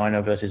 whether it's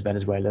China versus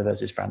Venezuela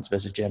versus France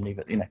versus Germany,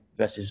 but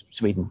versus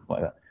Sweden,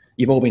 whatever.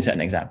 You've all been set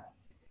an exam,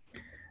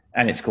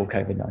 and it's called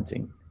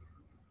COVID-19,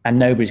 and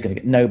nobody's going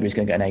to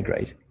get an A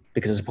grade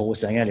because, as Paul was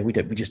saying earlier, we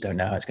just don't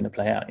know how it's going to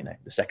play out.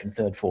 The second,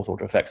 third, fourth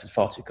order effects is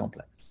far too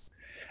complex,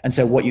 and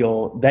so what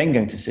you're then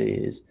going to see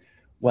is,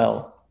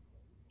 well,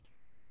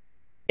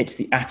 it's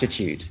the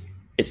attitude,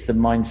 it's the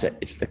mindset,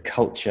 it's the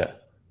culture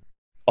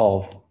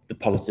of the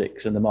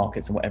politics and the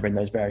markets and whatever in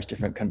those various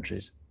different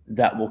countries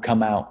that will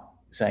come out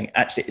saying,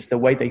 actually, it's the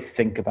way they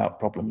think about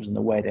problems and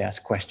the way they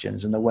ask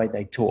questions and the way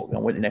they talk.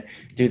 And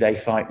do they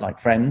fight like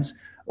friends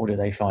or do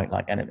they fight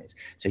like enemies?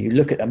 So you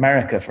look at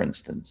America, for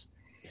instance,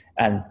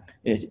 and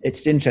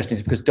it's interesting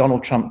because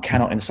Donald Trump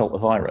cannot insult the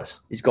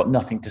virus. He's got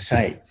nothing to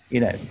say.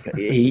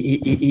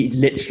 He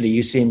literally,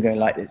 you see him going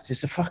like, it's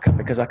just a fuck up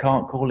because I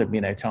can't call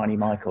him, Tiny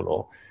Michael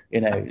or,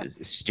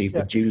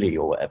 stupid Julie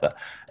or whatever.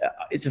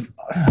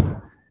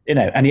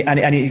 And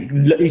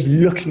he's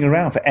looking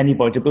around for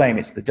anybody to blame.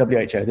 It's the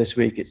WHO this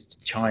week. It's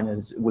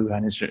China's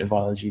Wuhan Institute of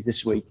Virology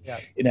this week. Yeah.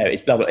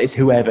 It's blah, blah, it's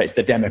whoever. It's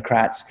the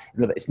Democrats.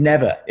 It's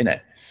never,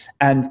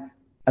 and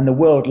the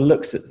world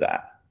looks at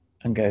that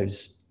and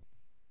goes,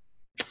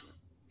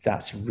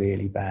 that's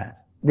really bad.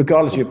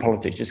 Regardless of your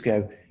politics, just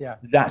go,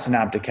 that's an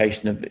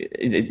abdication of,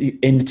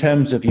 in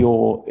terms of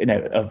your,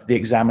 of the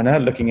examiner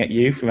looking at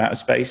you from outer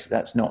space,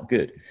 that's not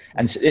good.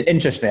 And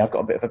interestingly, I've got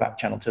a bit of a back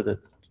channel to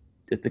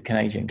the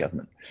Canadian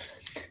government,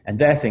 and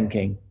they're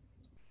thinking,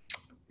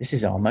 this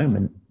is our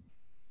moment.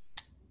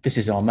 This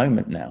is our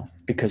moment now,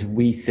 because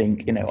we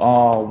think,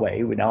 our way,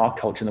 in our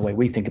culture and the way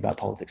we think about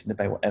politics and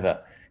debate, whatever,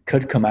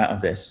 could come out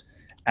of this.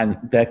 And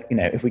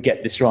if we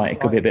get this right, it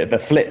could be a bit of a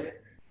flip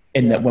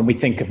in that when we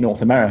think of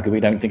North America, we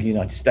don't think of the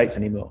United States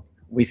anymore.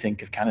 We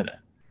think of Canada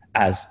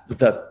as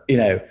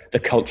the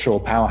cultural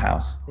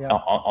powerhouse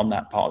on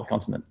that part of the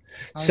continent.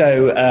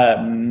 So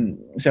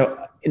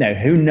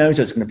who knows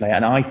how it's going to play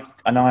out?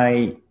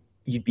 And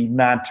you'd be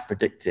mad to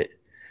predict it.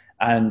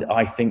 And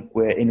I think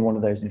we're in one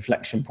of those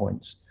inflection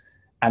points.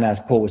 And as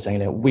Paul was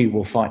saying, we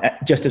will find,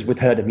 just as with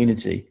herd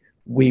immunity,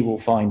 we will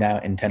find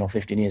out in 10 or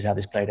 15 years how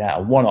this played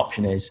out. And one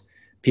option is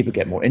people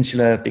get more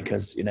insular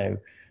because,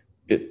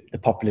 the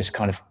populace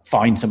kind of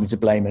find something to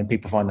blame and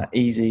people find that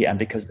easy. And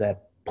because they're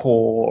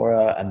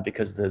poorer and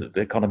because the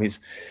economy's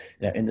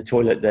in the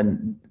toilet,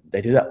 then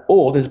they do that.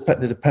 Or there's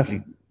a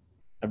perfectly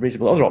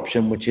reasonable other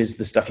option, which is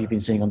the stuff you've been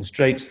seeing on the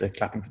streets, the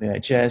clapping for the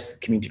NHS, the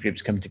community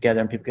groups coming together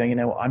and people going,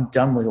 I'm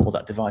done with all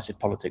that divisive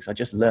politics. I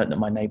just learned that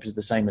my neighbours are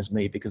the same as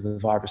me because the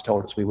virus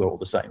told us we were all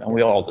the same, and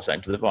we are all the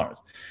same to the virus.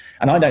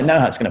 And I don't know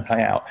how it's going to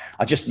play out.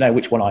 I just know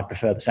which one I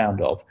prefer the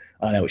sound of.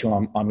 And I know which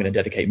one I'm going to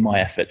dedicate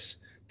my efforts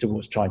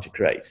towards trying to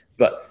create,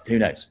 but who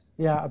knows?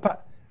 Yeah,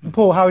 but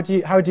Paul, how would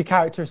you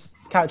characterize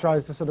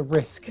the sort of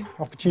risk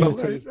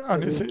opportunity?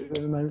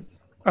 Well,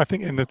 I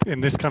think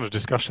in this kind of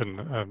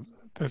discussion,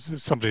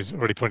 somebody's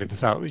already pointed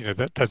this out.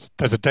 That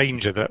there's a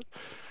danger that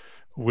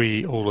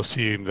we all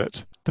assume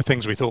that the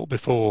things we thought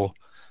before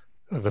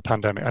the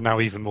pandemic are now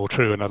even more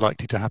true and are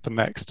likely to happen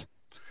next.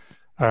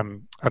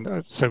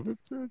 So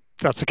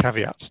that's a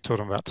caveat to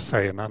what I'm about to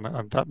say, and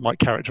that might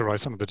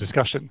characterize some of the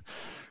discussion.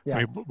 Yeah.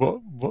 I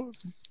mean,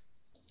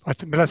 I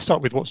think let's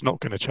start with what's not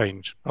going to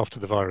change after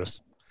the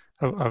virus.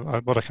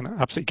 what I can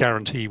absolutely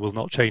guarantee will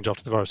not change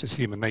after the virus is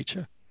human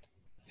nature.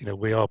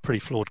 We are pretty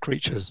flawed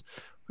creatures.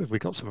 We've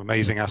got some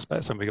amazing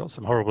aspects and we've got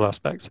some horrible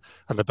aspects,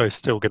 and they're both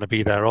still going to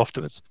be there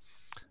afterwards.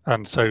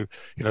 And so,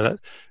 and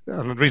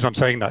the reason I'm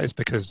saying that is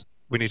because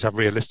we need to have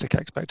realistic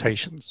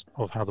expectations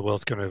of how the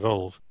world's going to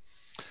evolve.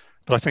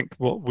 But I think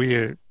what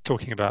we're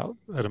talking about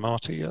at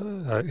Amati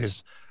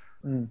is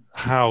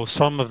how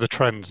some of the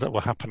trends that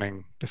were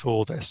happening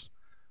before this,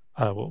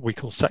 what we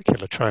call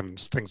secular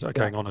trends, things that are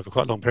going on over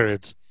quite long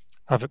periods,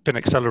 have been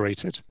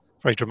accelerated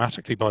very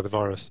dramatically by the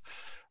virus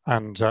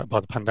and by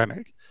the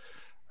pandemic.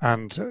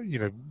 And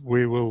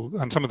we will,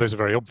 and some of those are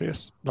very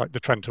obvious, like the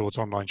trend towards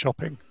online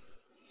shopping,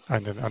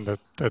 and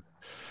the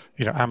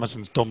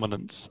Amazon's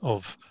dominance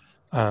of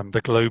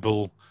the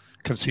global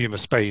consumer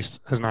space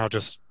has now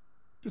just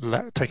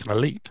taken a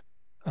leap.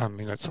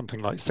 It's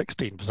something like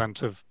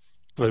 16% of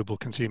global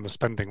consumer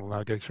spending will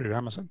now go through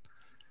Amazon.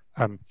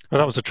 Well,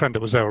 that was a trend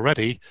that was there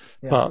already,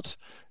 but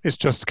it's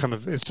just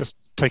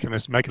taken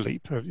this mega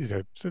leap.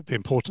 The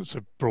importance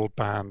of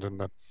broadband and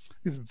the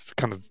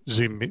kind of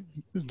Zoom.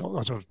 I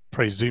don't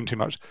praise Zoom too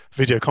much.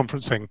 Video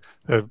conferencing.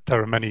 There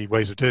are many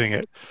ways of doing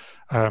it.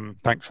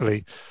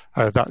 Thankfully,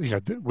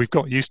 we've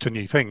got used to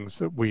new things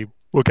that we're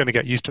going to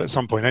get used to at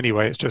some point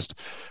anyway. It's just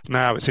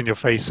now it's in your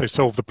face. So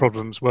solve the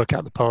problems, work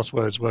out the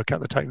passwords, work out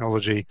the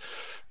technology,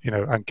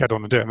 and get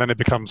on and do it. And then it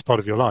becomes part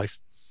of your life.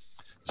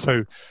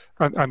 So,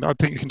 and I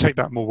think you can take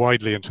that more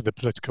widely into the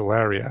political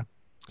area.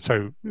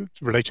 So,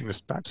 relating this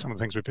back to some of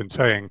the things we've been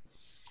saying,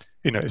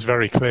 it's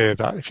very clear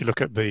that if you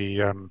look at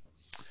the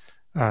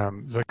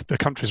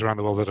countries around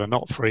the world that are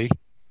not free,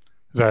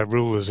 their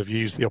rulers have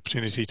used the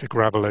opportunity to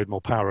grab a load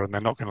more power, and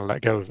they're not going to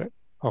let go of it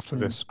after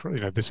this.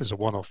 This is a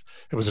one-off.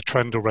 It was a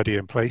trend already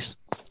in place,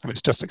 and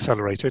it's just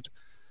accelerated.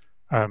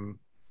 I'm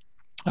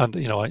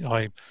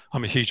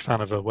a huge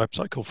fan of a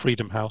website called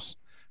Freedom House.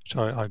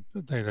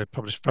 They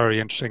publish very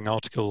interesting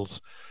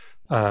articles.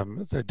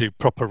 They do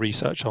proper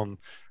research on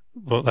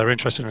what they're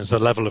interested in is the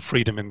level of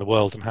freedom in the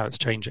world and how it's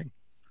changing.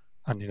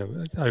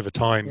 And over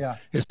time,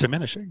 it's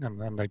diminishing,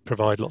 and they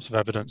provide lots of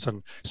evidence.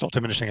 And it's not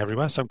diminishing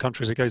everywhere. Some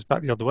countries it goes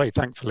back the other way,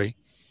 thankfully.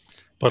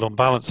 But on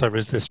balance, there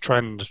is this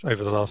trend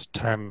over the last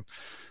 10,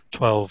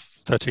 12,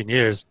 13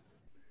 years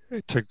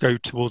to go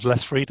towards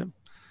less freedom.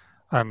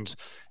 And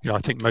I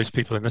think most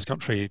people in this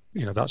country,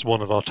 that's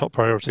one of our top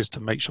priorities, to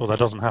make sure that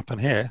doesn't happen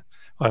here.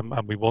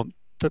 And we want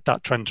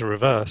that trend to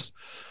reverse.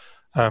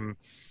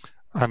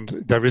 And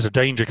there is a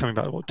danger, coming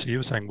back to what you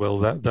were saying, Will,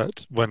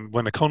 that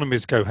when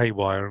economies go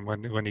haywire and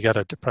when you get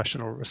a depression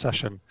or a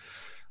recession,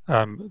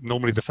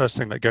 normally the first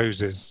thing that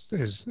goes is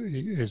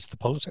the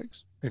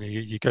politics.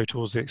 You go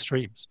towards the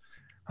extremes.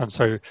 And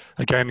so,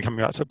 again, coming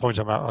back to the point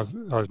I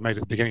was made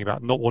at the beginning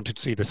about not wanting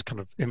to see this kind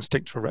of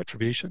instinct for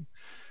retribution,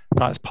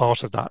 that's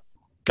part of that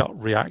gut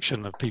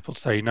reaction of people to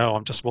say, no, I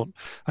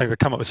think they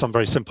come up with some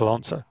very simple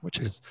answer, which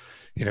is,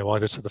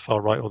 either to the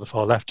far right or the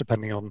far left,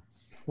 depending on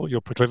what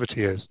your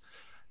proclivity is.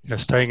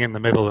 Staying in the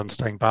middle and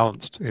staying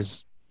balanced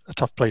is a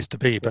tough place to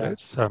be, but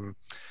it's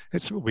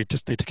we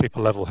just need to keep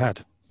a level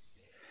head.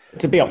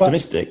 To be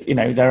optimistic,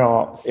 there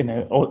are,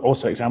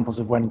 also examples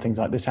of when things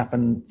like this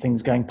happen,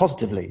 things going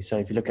positively. So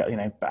if you look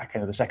at, back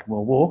into the Second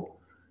World War,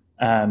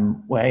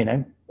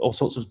 where, all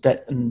sorts of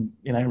debt and,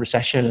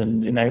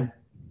 recession and,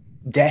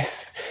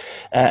 death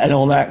and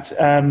all that.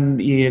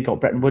 You've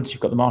got Bretton Woods,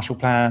 you've got the Marshall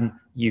Plan,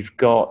 you've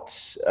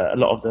got a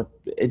lot of the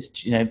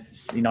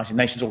United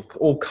Nations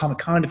all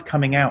kind of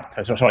coming out.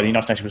 Sorry, the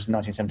United Nations was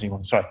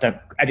 1971. Sorry, don't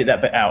edit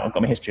that bit out. I've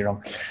got my history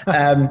wrong.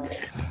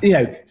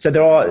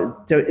 So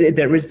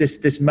there is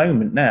this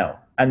moment now,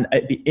 and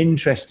it'd be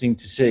interesting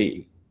to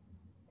see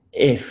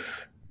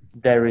if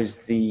there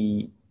is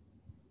the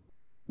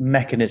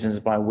mechanisms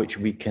by which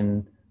we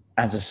can,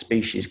 as a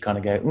species, kind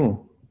of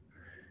go,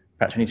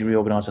 perhaps we need to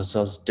reorganize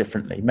ourselves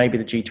differently. Maybe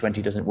the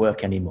G20 doesn't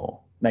work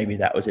anymore. Maybe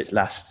that was its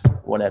last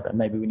whatever.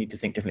 Maybe we need to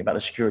think differently about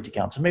the Security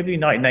Council. Maybe the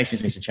United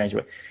Nations needs to change the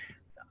way.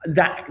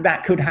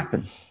 That could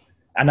happen.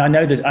 And I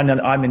know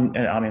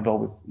I'm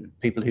involved with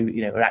people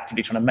who are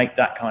actively trying to make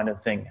that kind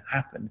of thing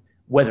happen.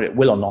 Whether it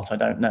will or not, I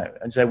don't know.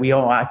 And so we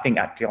are, I think,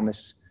 actually on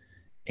this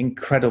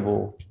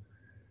incredible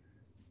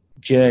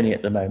journey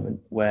at the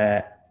moment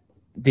where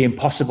the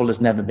impossible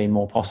has never been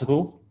more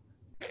possible,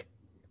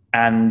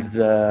 and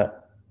the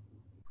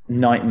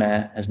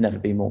nightmare has never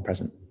been more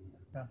present.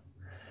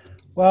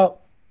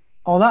 Well,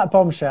 on that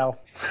bombshell,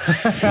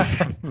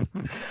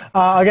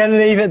 I'm going to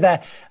leave it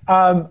there.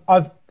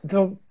 I've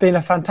been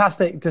a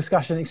fantastic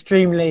discussion,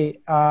 extremely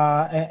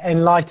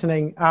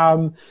enlightening.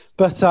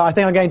 But I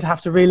think I'm going to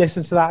have to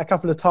re-listen to that a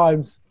couple of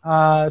times.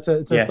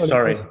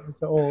 Sorry.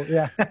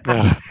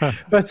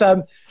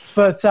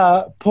 But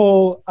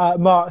Paul,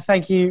 Mark,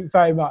 thank you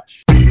very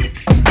much.